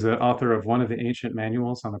 who's the author of one of the ancient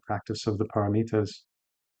manuals on the practice of the paramitas,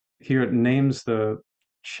 here it names the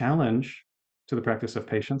challenge to the practice of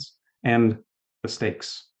patience and the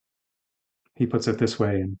stakes. He puts it this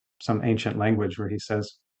way in some ancient language where he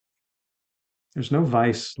says, there's no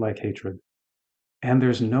vice like hatred, and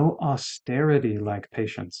there's no austerity like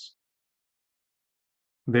patience.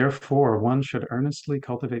 Therefore, one should earnestly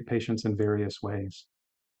cultivate patience in various ways.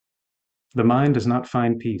 The mind does not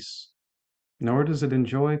find peace, nor does it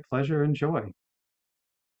enjoy pleasure and joy,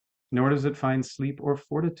 nor does it find sleep or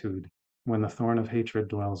fortitude when the thorn of hatred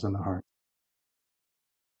dwells in the heart.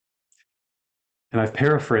 And I've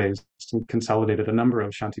paraphrased and consolidated a number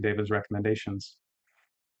of Shantideva's recommendations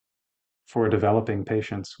for developing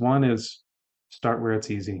patience. One is start where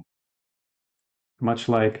it's easy. Much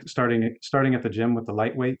like starting at the gym with the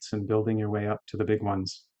light weights and building your way up to the big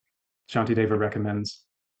ones. Shantideva recommends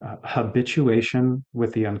habituation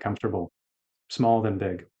with the uncomfortable, small then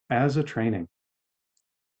big, as a training.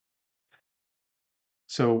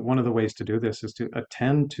 So one of the ways to do this is to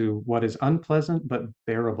attend to what is unpleasant but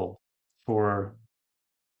bearable for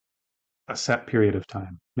a set period of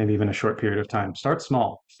time, maybe even a short period of time. Start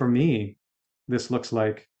small. For me, this looks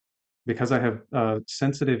like, because I have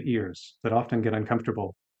sensitive ears that often get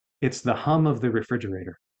uncomfortable, it's the hum of the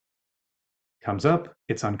refrigerator. Comes up,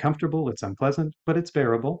 it's uncomfortable, it's unpleasant, but it's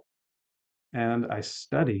bearable. And I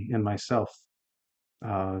study in myself,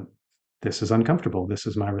 this is uncomfortable, this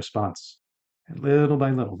is my response. And little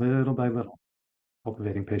by little,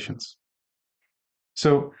 cultivating patience.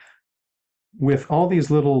 So with all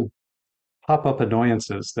these little pop-up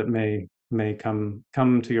annoyances that may come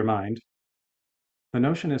to your mind, the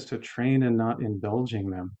notion is to train in not indulging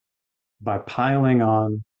them by piling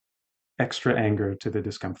on extra anger to the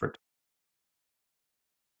discomfort.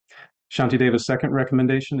 Shantideva's second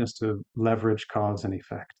recommendation is to leverage cause and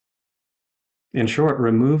effect. In short,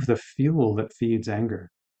 remove the fuel that feeds anger.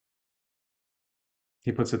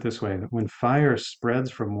 He puts it this way, that when fire spreads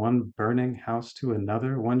from one burning house to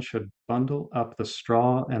another, one should bundle up the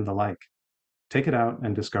straw and the like, take it out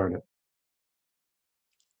and discard it.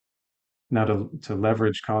 Now, to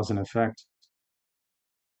leverage cause and effect,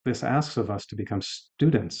 this asks of us to become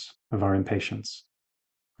students of our impatience,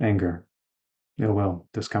 anger, ill will,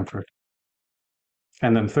 discomfort.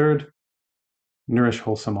 And then third, nourish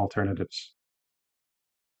wholesome alternatives.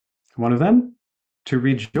 One of them, to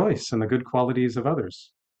rejoice in the good qualities of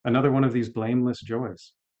others. Another one of these blameless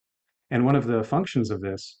joys. And one of the functions of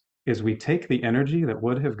this is we take the energy that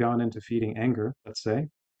would have gone into feeding anger, let's say,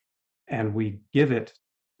 and we give it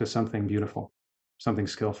to something beautiful, something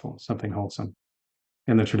skillful, something wholesome.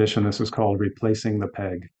 In the tradition, this is called replacing the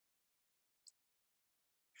peg.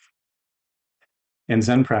 In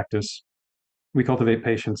Zen practice, we cultivate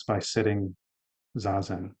patience by sitting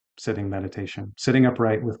zazen, sitting meditation, sitting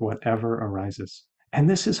upright with whatever arises. And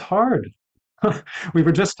this is hard. We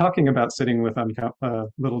were just talking about sitting with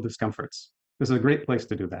little discomforts. This is a great place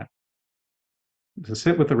to do that. To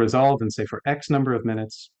sit with the resolve and say, for X number of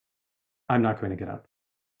minutes, I'm not going to get up.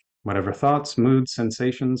 Whatever thoughts, moods,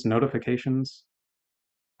 sensations, notifications,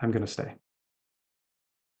 I'm going to stay.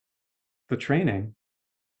 The training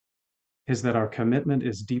is that our commitment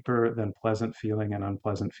is deeper than pleasant feeling and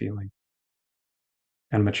unpleasant feeling,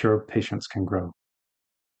 and mature patience can grow.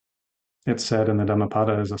 It's said in the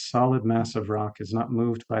Dhammapada, as a solid mass of rock is not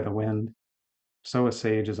moved by the wind, so a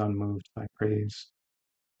sage is unmoved by praise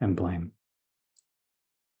and blame.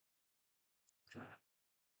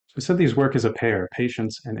 So we said these work as a pair,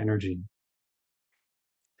 patience and energy.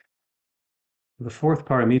 The fourth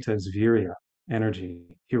paramita is virya, energy,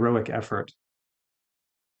 heroic effort.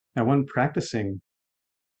 Now, when practicing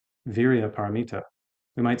virya paramita,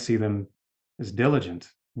 we might see them as diligent,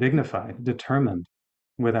 dignified, determined,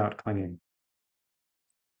 without clinging.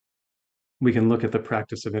 We can look at the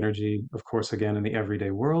practice of energy, of course, again, in the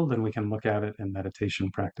everyday world, and we can look at it in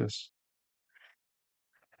meditation practice.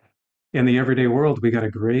 In the everyday world, we got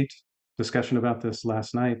a great discussion about this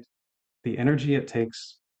last night, the energy it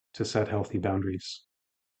takes to set healthy boundaries.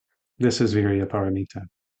 This is virya paramita.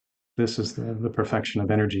 This is the perfection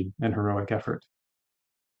of energy and heroic effort.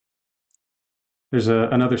 There's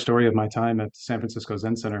another story of my time at San Francisco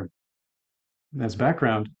Zen Center. As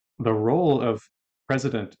background, the role of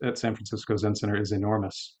president at San Francisco Zen Center is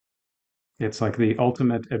enormous. It's like the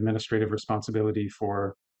ultimate administrative responsibility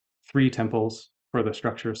for 3 temples, for the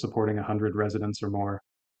structure supporting 100 residents or more,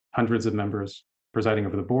 hundreds of members, presiding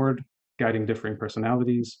over the board, guiding differing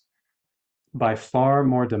personalities, by far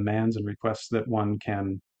more demands and requests that one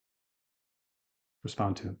can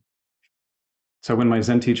respond to. So when my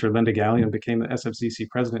Zen teacher, Linda Gallion, became the SFZC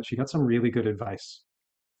president, she got some really good advice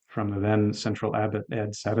from the then central abbot,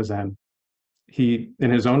 Ed Sadazan. He,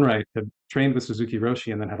 in his own right, had trained with Suzuki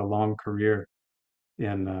Roshi and then had a long career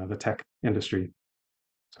in the tech industry.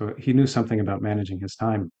 So he knew something about managing his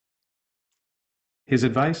time. His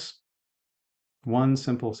advice, one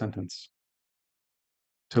simple sentence.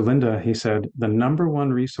 To Linda, he said, the number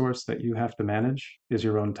one resource that you have to manage is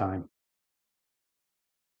your own time.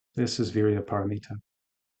 This is virya paramita.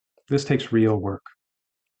 This takes real work.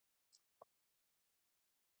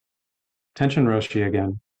 Tenshin Roshi,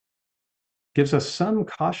 again, gives us some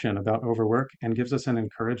caution about overwork and gives us an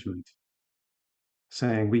encouragement,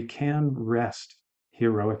 saying we can rest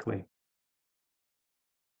heroically.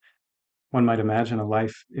 One might imagine a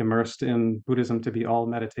life immersed in Buddhism to be all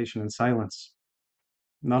meditation and silence.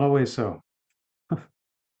 Not always so.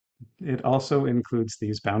 It also includes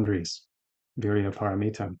these boundaries, virya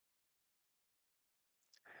paramita.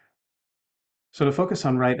 So to focus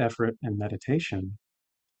on right effort and meditation,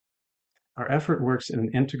 our effort works in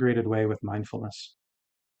an integrated way with mindfulness.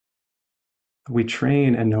 We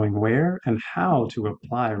train in knowing where and how to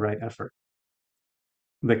apply right effort.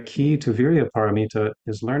 The key to virya paramita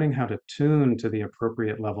is learning how to tune to the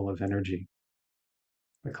appropriate level of energy.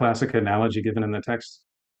 The classic analogy given in the text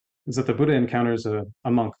is that the Buddha encounters a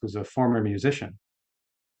monk who's a former musician.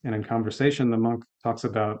 And in conversation, the monk talks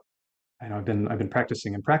about, I've been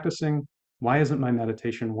practicing and practicing. Why isn't my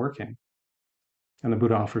meditation working? And the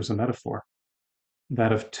Buddha offers a metaphor,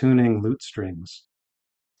 that of tuning lute strings.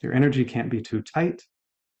 Your energy can't be too tight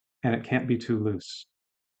and it can't be too loose.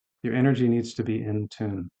 Your energy needs to be in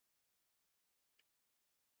tune.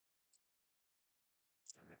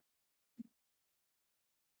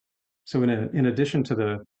 So in addition to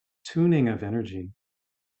the tuning of energy,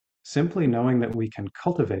 simply knowing that we can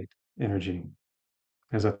cultivate energy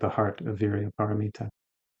is at the heart of virya paramita.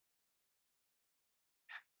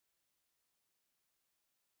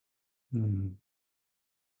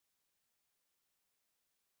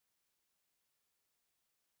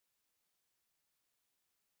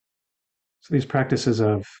 So these practices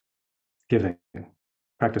of giving,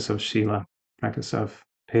 practice of shila, practice of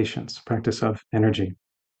patience, practice of energy,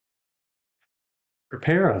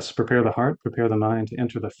 prepare the heart, prepare the mind to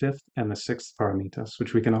enter the 5th and the 6th paramitas,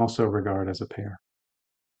 which we can also regard as a pair.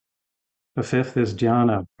 The 5th is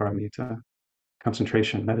dhyana paramita,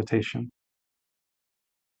 concentration, meditation.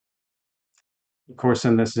 Of course,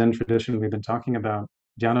 in this Zen tradition we've been talking about,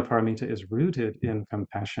 dhyana paramita is rooted in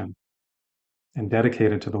compassion and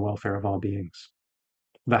dedicated to the welfare of all beings.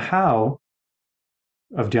 The how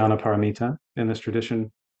of dhyana paramita in this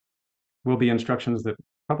tradition will be instructions that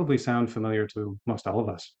probably sound familiar to most all of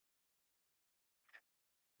us.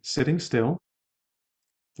 Sitting still,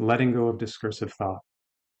 letting go of discursive thought,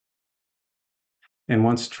 and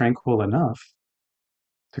once tranquil enough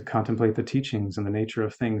to contemplate the teachings and the nature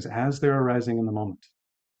of things as they're arising in the moment.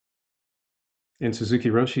 In Suzuki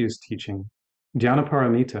Roshi's teaching, dhyana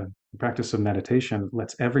paramita, the practice of meditation,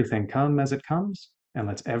 lets everything come as it comes and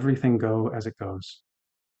lets everything go as it goes.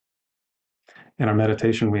 In our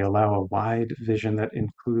meditation, we allow a wide vision that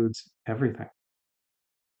includes everything.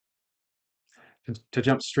 To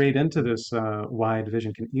jump straight into this wide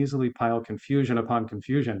vision can easily pile confusion upon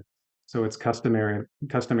confusion. So it's customary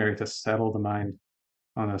to settle the mind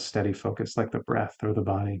on a steady focus like the breath or the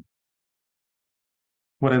body.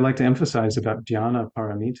 What I'd like to emphasize about dhyana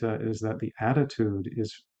paramita is that the attitude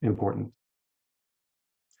is important.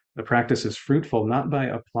 The practice is fruitful not by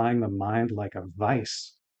applying the mind like a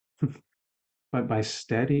vice, but by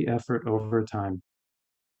steady effort over time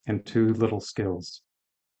and two little skills,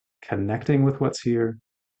 connecting with what's here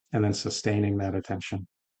and then sustaining that attention.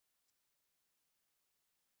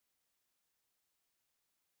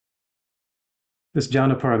 This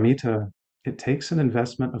jhana paramita, it takes an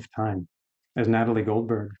investment of time. As Natalie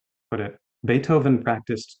Goldberg put it, Beethoven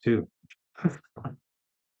practiced too.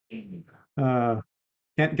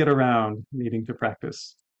 Can't get around needing to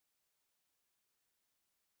practice.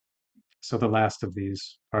 So the last of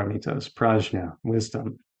these paramitas, prajna,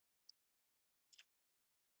 wisdom.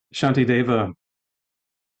 Shantideva,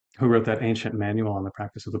 who wrote that ancient manual on the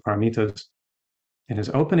practice of the paramitas, in his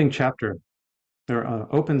opening chapter,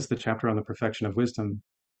 opens the chapter on the perfection of wisdom,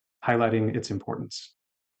 highlighting its importance,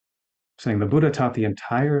 saying the Buddha taught the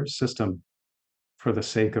entire system for the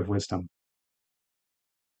sake of wisdom.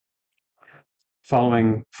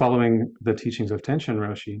 Following the teachings of Tenshin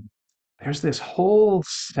Roshi, there's this whole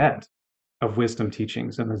set of wisdom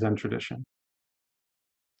teachings in the Zen tradition.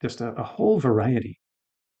 Just a whole variety.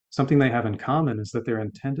 Something they have in common is that they're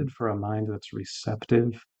intended for a mind that's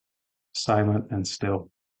receptive, silent, and still.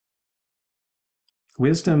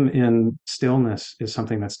 Wisdom in stillness is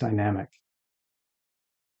something that's dynamic.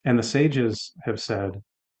 And the sages have said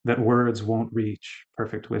that words won't reach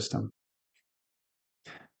perfect wisdom.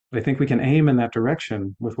 But I think we can aim in that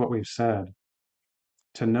direction with what we've said,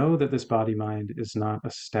 to know that this body-mind is not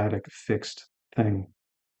a static, fixed thing,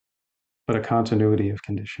 but a continuity of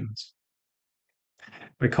conditions.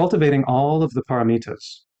 By cultivating all of the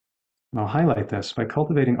paramitas, and I'll highlight this, by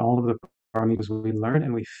cultivating all of the paramitas, we learn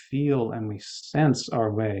and we feel and we sense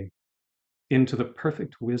our way into the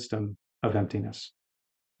perfect wisdom of emptiness.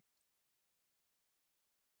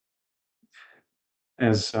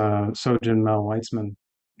 As Sojin Mel Weitzman,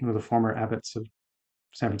 one of the former abbots of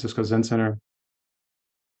San Francisco Zen Center,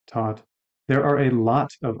 taught, there are a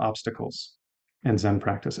lot of obstacles in Zen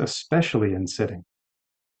practice, especially in sitting.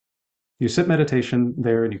 You sit meditation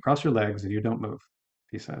there and you cross your legs and you don't move,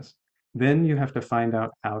 he says. Then you have to find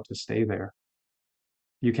out how to stay there.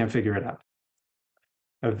 You can't figure it out.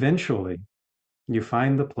 Eventually, you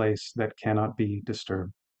find the place that cannot be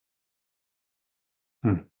disturbed.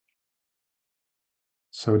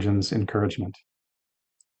 Sojin's encouragement.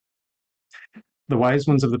 The wise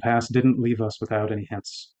ones of the past didn't leave us without any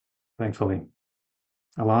hints, thankfully.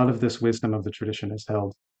 A lot of this wisdom of the tradition is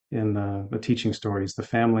held in the teaching stories, the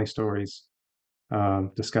family stories,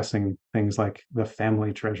 discussing things like the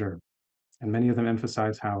family treasure. And many of them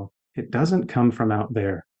emphasize how it doesn't come from out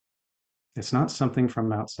there. It's not something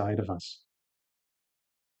from outside of us.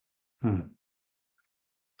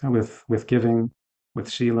 With giving,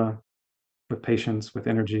 with Shila, with patience, with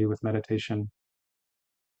energy, with meditation,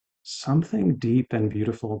 something deep and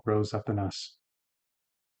beautiful grows up in us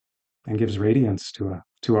and gives radiance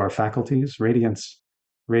to our faculties, radiance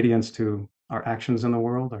to our actions in the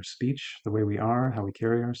world, our speech, the way we are, how we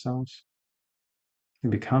carry ourselves. We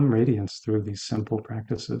become radiance through these simple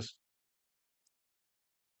practices.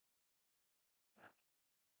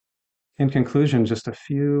 In conclusion, just a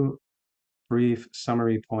few brief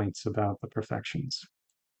summary points about the perfections.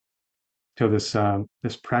 So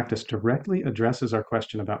this practice directly addresses our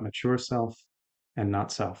question about mature self and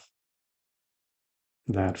not self.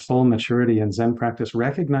 That full maturity in Zen practice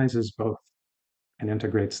recognizes both and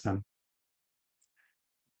integrates them.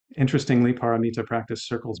 Interestingly, paramita practice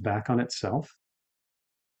circles back on itself,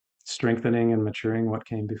 strengthening and maturing what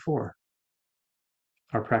came before.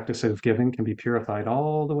 Our practice of giving can be purified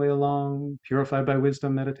all the way along, purified by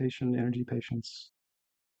wisdom, meditation, energy, patience.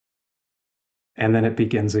 And then it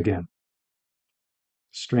begins again,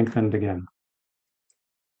 strengthened again.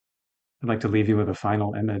 I'd like to leave you with a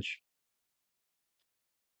final image.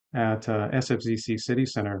 At SFZC City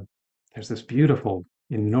Center, there's this beautiful,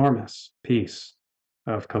 enormous piece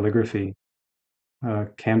of calligraphy, a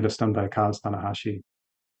canvas done by Kaz Tanahashi.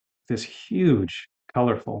 This huge,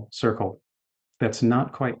 colorful circle that's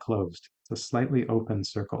not quite closed. It's a slightly open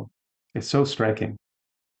circle. It's so striking.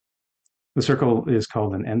 The circle is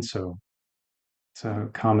called an enso. It's a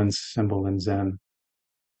common symbol in Zen.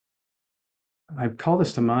 I call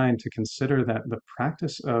this to mind to consider that the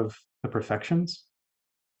practice of the perfections,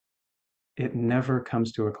 it never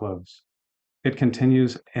comes to a close. It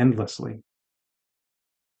continues endlessly.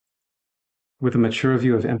 With a mature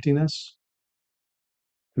view of emptiness,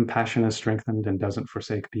 compassion is strengthened and doesn't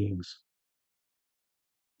forsake beings.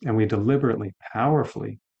 And we deliberately,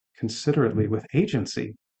 powerfully, considerately, with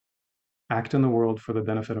agency, act in the world for the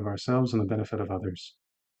benefit of ourselves and the benefit of others.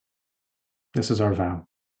 This is our vow.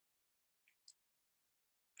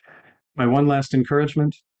 My one last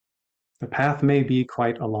encouragement, the path may be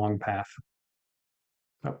quite a long path,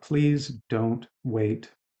 but please don't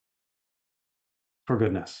wait for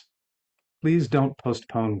goodness. Please don't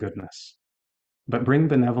postpone goodness, but bring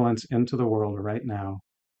benevolence into the world right now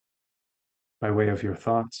by way of your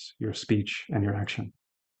thoughts, your speech, and your action,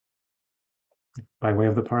 by way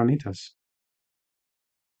of the paramitas.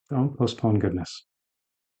 Don't postpone goodness.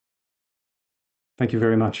 Thank you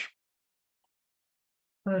very much.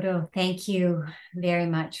 Kodo, thank you very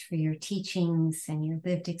much for your teachings and your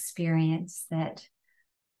lived experience that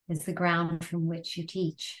is the ground from which you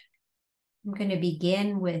teach. I'm going to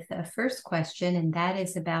begin with a first question, and that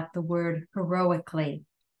is about the word heroically.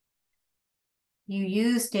 You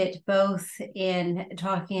used it both in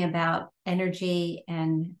talking about energy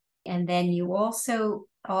and then you also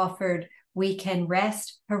offered we can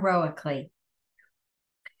rest heroically.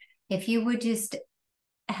 If you would just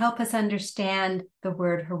help us understand the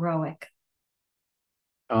word heroic.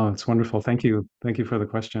 Oh, it's wonderful. Thank you. Thank you for the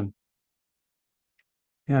question.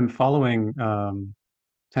 Yeah, I'm following Tenshin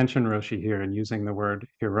Roshi here and using the word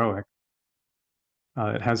heroic.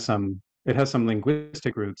 It has some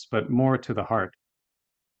linguistic roots, but more to the heart.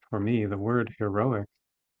 For me, the word heroic,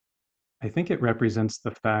 I think it represents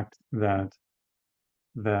the fact that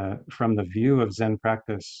from the view of Zen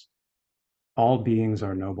practice, all beings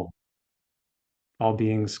are noble. All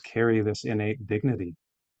beings carry this innate dignity.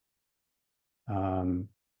 And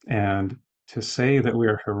to say that we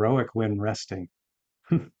are heroic when resting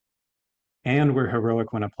and we're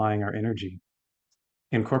heroic when applying our energy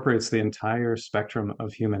incorporates the entire spectrum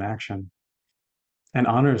of human action and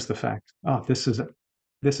honors the fact, oh, this is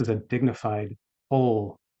a dignified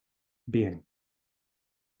whole being.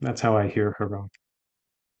 That's how I hear heroic.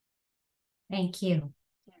 Thank you.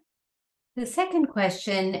 The second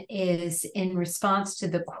question is in response to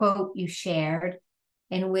the quote you shared,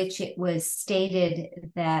 in which it was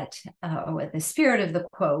stated that, or the spirit of the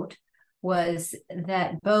quote was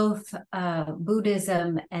that both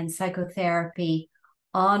Buddhism and psychotherapy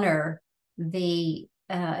honor the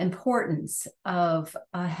importance of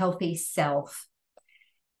a healthy self.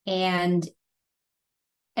 And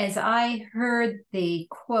as I heard the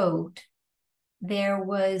quote, there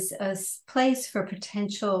was a place for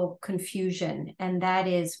potential confusion, and that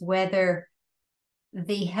is whether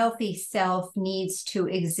the healthy self needs to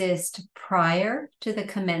exist prior to the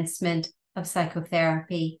commencement of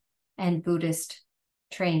psychotherapy and Buddhist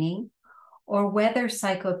training, or whether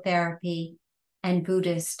psychotherapy and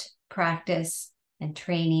Buddhist practice and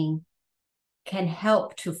training can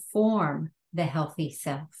help to form the healthy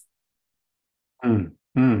self. Oh,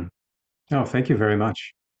 thank you very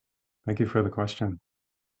much. Thank you for the question.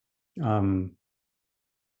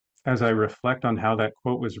 As I reflect on how that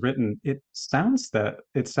quote was written, it sounds that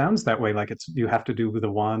way, like you have to do the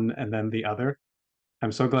one and then the other.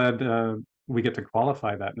 I'm so glad we get to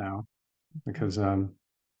qualify that now, because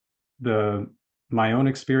my own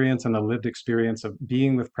experience and the lived experience of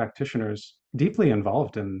being with practitioners deeply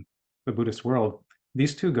involved in the Buddhist world,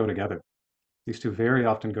 these two go together. These two very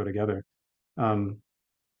often go together.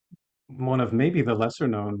 One of maybe the lesser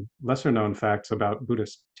known facts about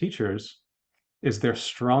Buddhist teachers is they're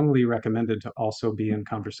strongly recommended to also be in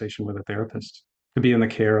conversation with a therapist, to be in the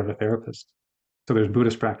care of a therapist. So there's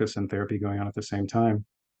Buddhist practice and therapy going on at the same time.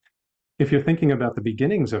 If you're thinking about the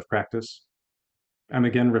beginnings of practice, I'm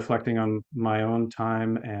again reflecting on my own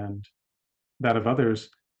time and that of others.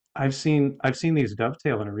 I've seen these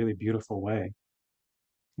dovetail in a really beautiful way,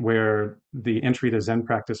 where the entry to Zen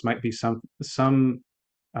practice might be some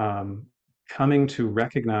coming to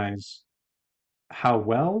recognize how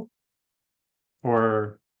well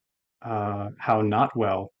or how not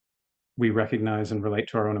well we recognize and relate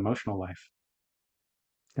to our own emotional life.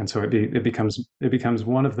 And so it becomes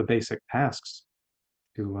one of the basic tasks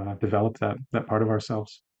to develop that part of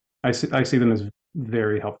ourselves. I see them as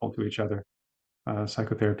very helpful to each other.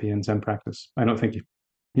 psychotherapy and Zen practice. I don't think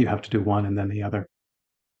you have to do one and then the other.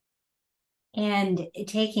 And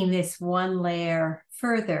taking this one layer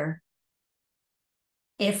further,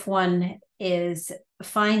 if one is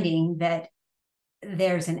finding that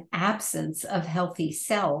there's an absence of healthy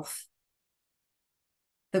self,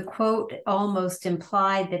 the quote almost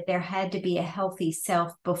implied that there had to be a healthy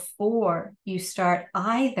self before you start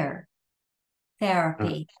either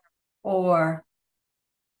therapy or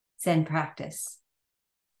Zen practice.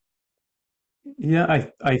 Yeah,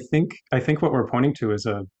 I think what we're pointing to is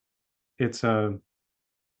it's a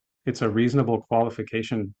it's a reasonable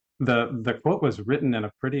qualification. The quote was written in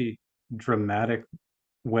a pretty dramatic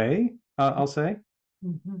way, I'll say,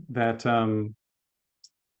 Mm-hmm. that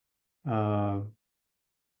uh,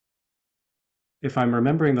 if I'm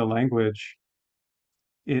remembering the language,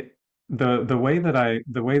 it the way that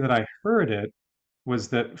I heard it was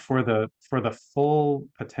that for the full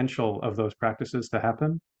potential of those practices to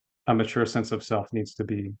happen, a mature sense of self needs to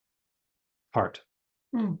be part.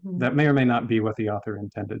 Mm-hmm. That may or may not be what the author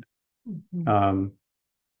intended. Mm-hmm. Um,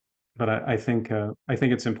 but I think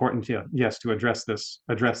it's important, yeah, yes, to address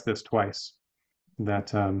this twice.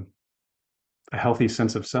 That a healthy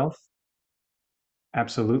sense of self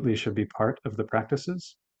absolutely should be part of the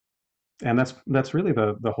practices, and that's really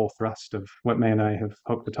the whole thrust of what May and I have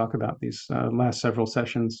hoped to talk about these last several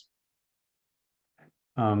sessions.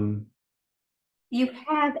 Um, You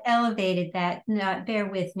have elevated that. Now, bear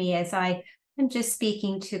with me as I am just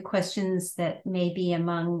speaking to questions that may be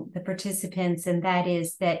among the participants, and that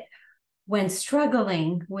is that when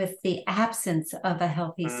struggling with the absence of a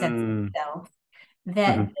healthy sense of mm, self,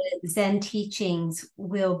 that mhm, the Zen teachings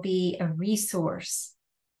will be a resource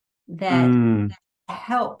that mm,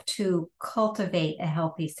 help to cultivate a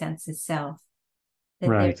healthy sense of self. That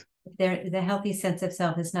right. the healthy sense of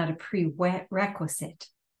self is not a prerequisite.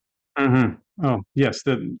 Hmm. Oh, yes.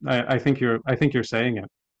 I think you're saying it.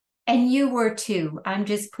 And you were too. I'm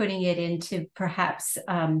just putting it into perhaps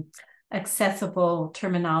accessible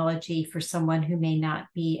terminology for someone who may not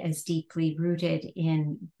be as deeply rooted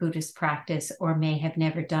in Buddhist practice or may have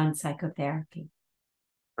never done psychotherapy.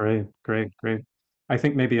 Great, great, great. I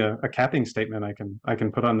think maybe a capping statement I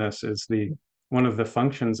can put on this is the one of the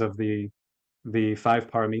functions of the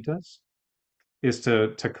five paramitas is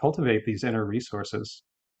to cultivate these inner resources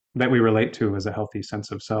that we relate to as a healthy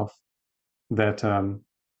sense of self. That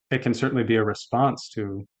it can certainly be a response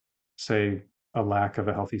to, say, a lack of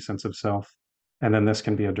a healthy sense of self, and then this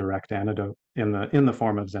can be a direct antidote in the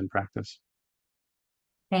form of Zen practice.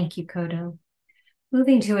 Thank you, Kodo.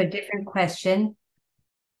 Moving to a different question.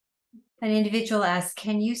 An individual asks,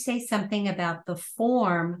 can you say something about the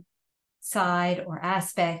form side or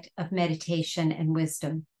aspect of meditation and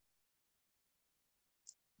wisdom?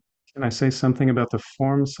 Can I say something about the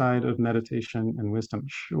form side of meditation and wisdom?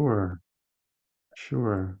 Sure,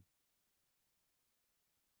 sure.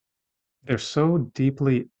 They're so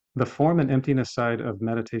deeply, the form and emptiness side of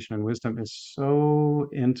meditation and wisdom is so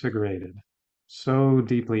integrated, so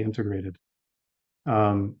deeply integrated.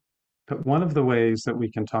 Um, but one of the ways that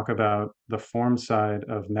we can talk about the form side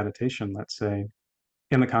of meditation, let's say,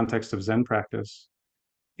 in the context of Zen practice,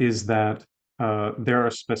 is that there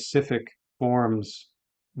are specific forms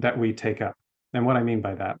that we take up. And what I mean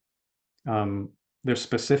by that, um, there's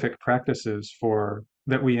specific practices for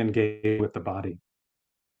that we engage with the body.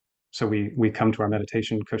 So we come to our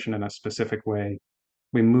meditation cushion in a specific way.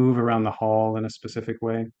 We move around the hall in a specific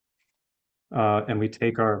way, and we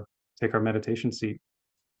take our meditation seat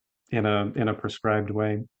in a prescribed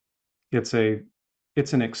way. It's a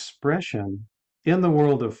it's an expression in the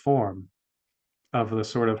world of form of the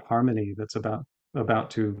sort of harmony that's about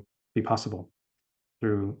to be possible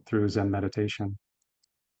through Zen meditation.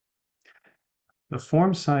 The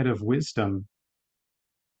form side of wisdom,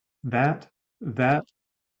 that that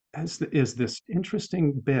is this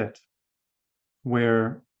interesting bit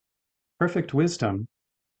where perfect wisdom,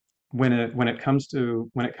 when it comes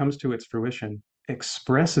to its fruition,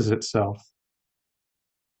 expresses itself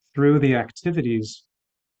through the activities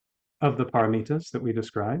of the paramitas that we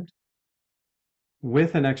described,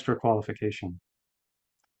 with an extra qualification.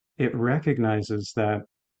 It recognizes that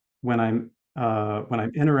when I'm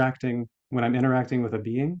interacting with a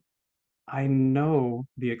being, I know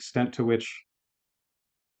the extent to which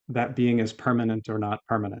that being is permanent or not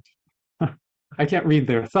permanent. I can't read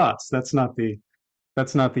their thoughts. That's not the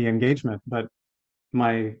engagement, but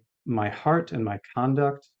my my heart and my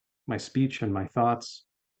conduct, my speech and my thoughts,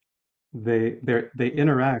 they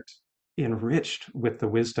interact enriched with the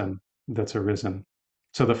wisdom that's arisen.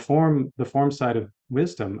 So the form side of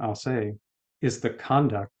wisdom, I'll say, is the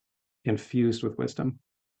conduct infused with wisdom.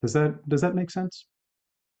 Does that make sense?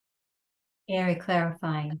 Very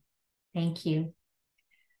clarifying. Thank you.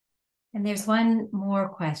 And there's one more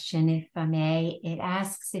question, if I may. It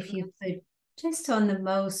asks if you could, just on the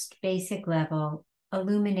most basic level,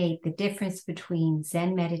 illuminate the difference between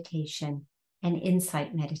Zen meditation and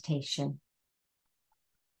insight meditation.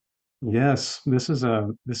 Yes, this is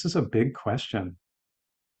a big question.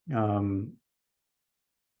 Um,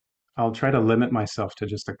 I'll try to limit myself to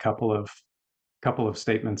just a couple of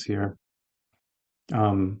statements here.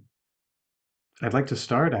 Um, I'd like to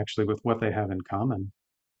start actually with what they have in common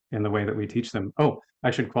in the way that we teach them. Oh,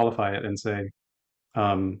 I should qualify it and say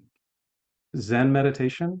um, Zen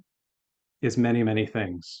meditation is many, many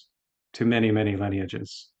things to many, many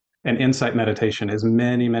lineages. And insight meditation is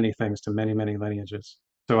many, many things to many, many lineages.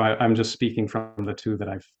 So I'm just speaking from the two that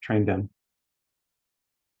I've trained in.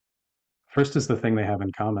 First is the thing they have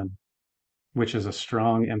in common, which is a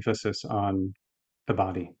strong emphasis on the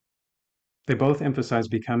body. They both emphasize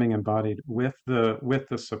becoming embodied with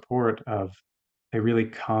the support of a really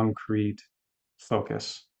concrete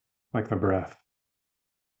focus, like the breath,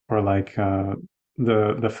 or like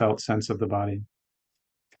the felt sense of the body.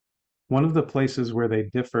 One of the places where they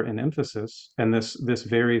differ in emphasis, and this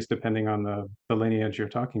varies depending on the lineage you're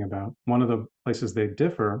talking about, one of the places they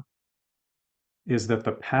differ is that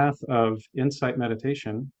the path of insight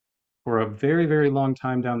meditation, for a very, very long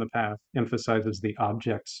time down the path, emphasizes the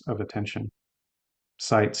objects of attention: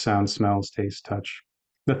 sight, sound, smells, taste, touch,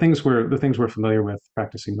 the things we're familiar with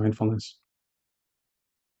practicing mindfulness.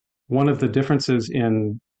 One of the differences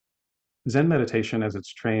in Zen meditation,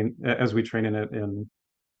 as we train in it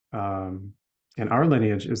um, in our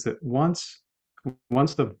lineage, is that once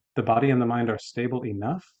the body and the mind are stable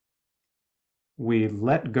enough, we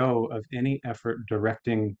let go of any effort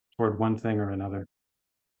directing toward one thing or another,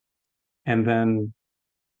 and then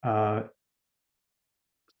uh,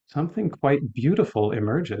 something quite beautiful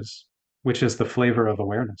emerges, which is the flavor of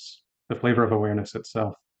awareness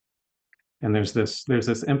itself. And there's this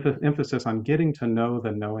emphasis on getting to know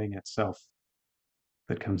the knowing itself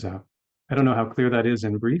that comes out. I don't know how clear that is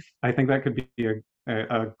in brief. I think that could be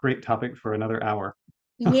a great topic for another hour.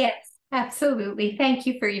 Yes, absolutely. Thank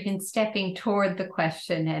you for even stepping toward the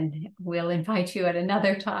question, and we'll invite you at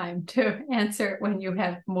another time to answer it when you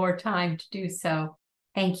have more time to do so.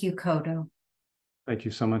 Thank you, Kodo. Thank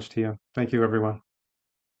you so much, Tia. Thank you, everyone.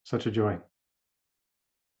 Such a joy.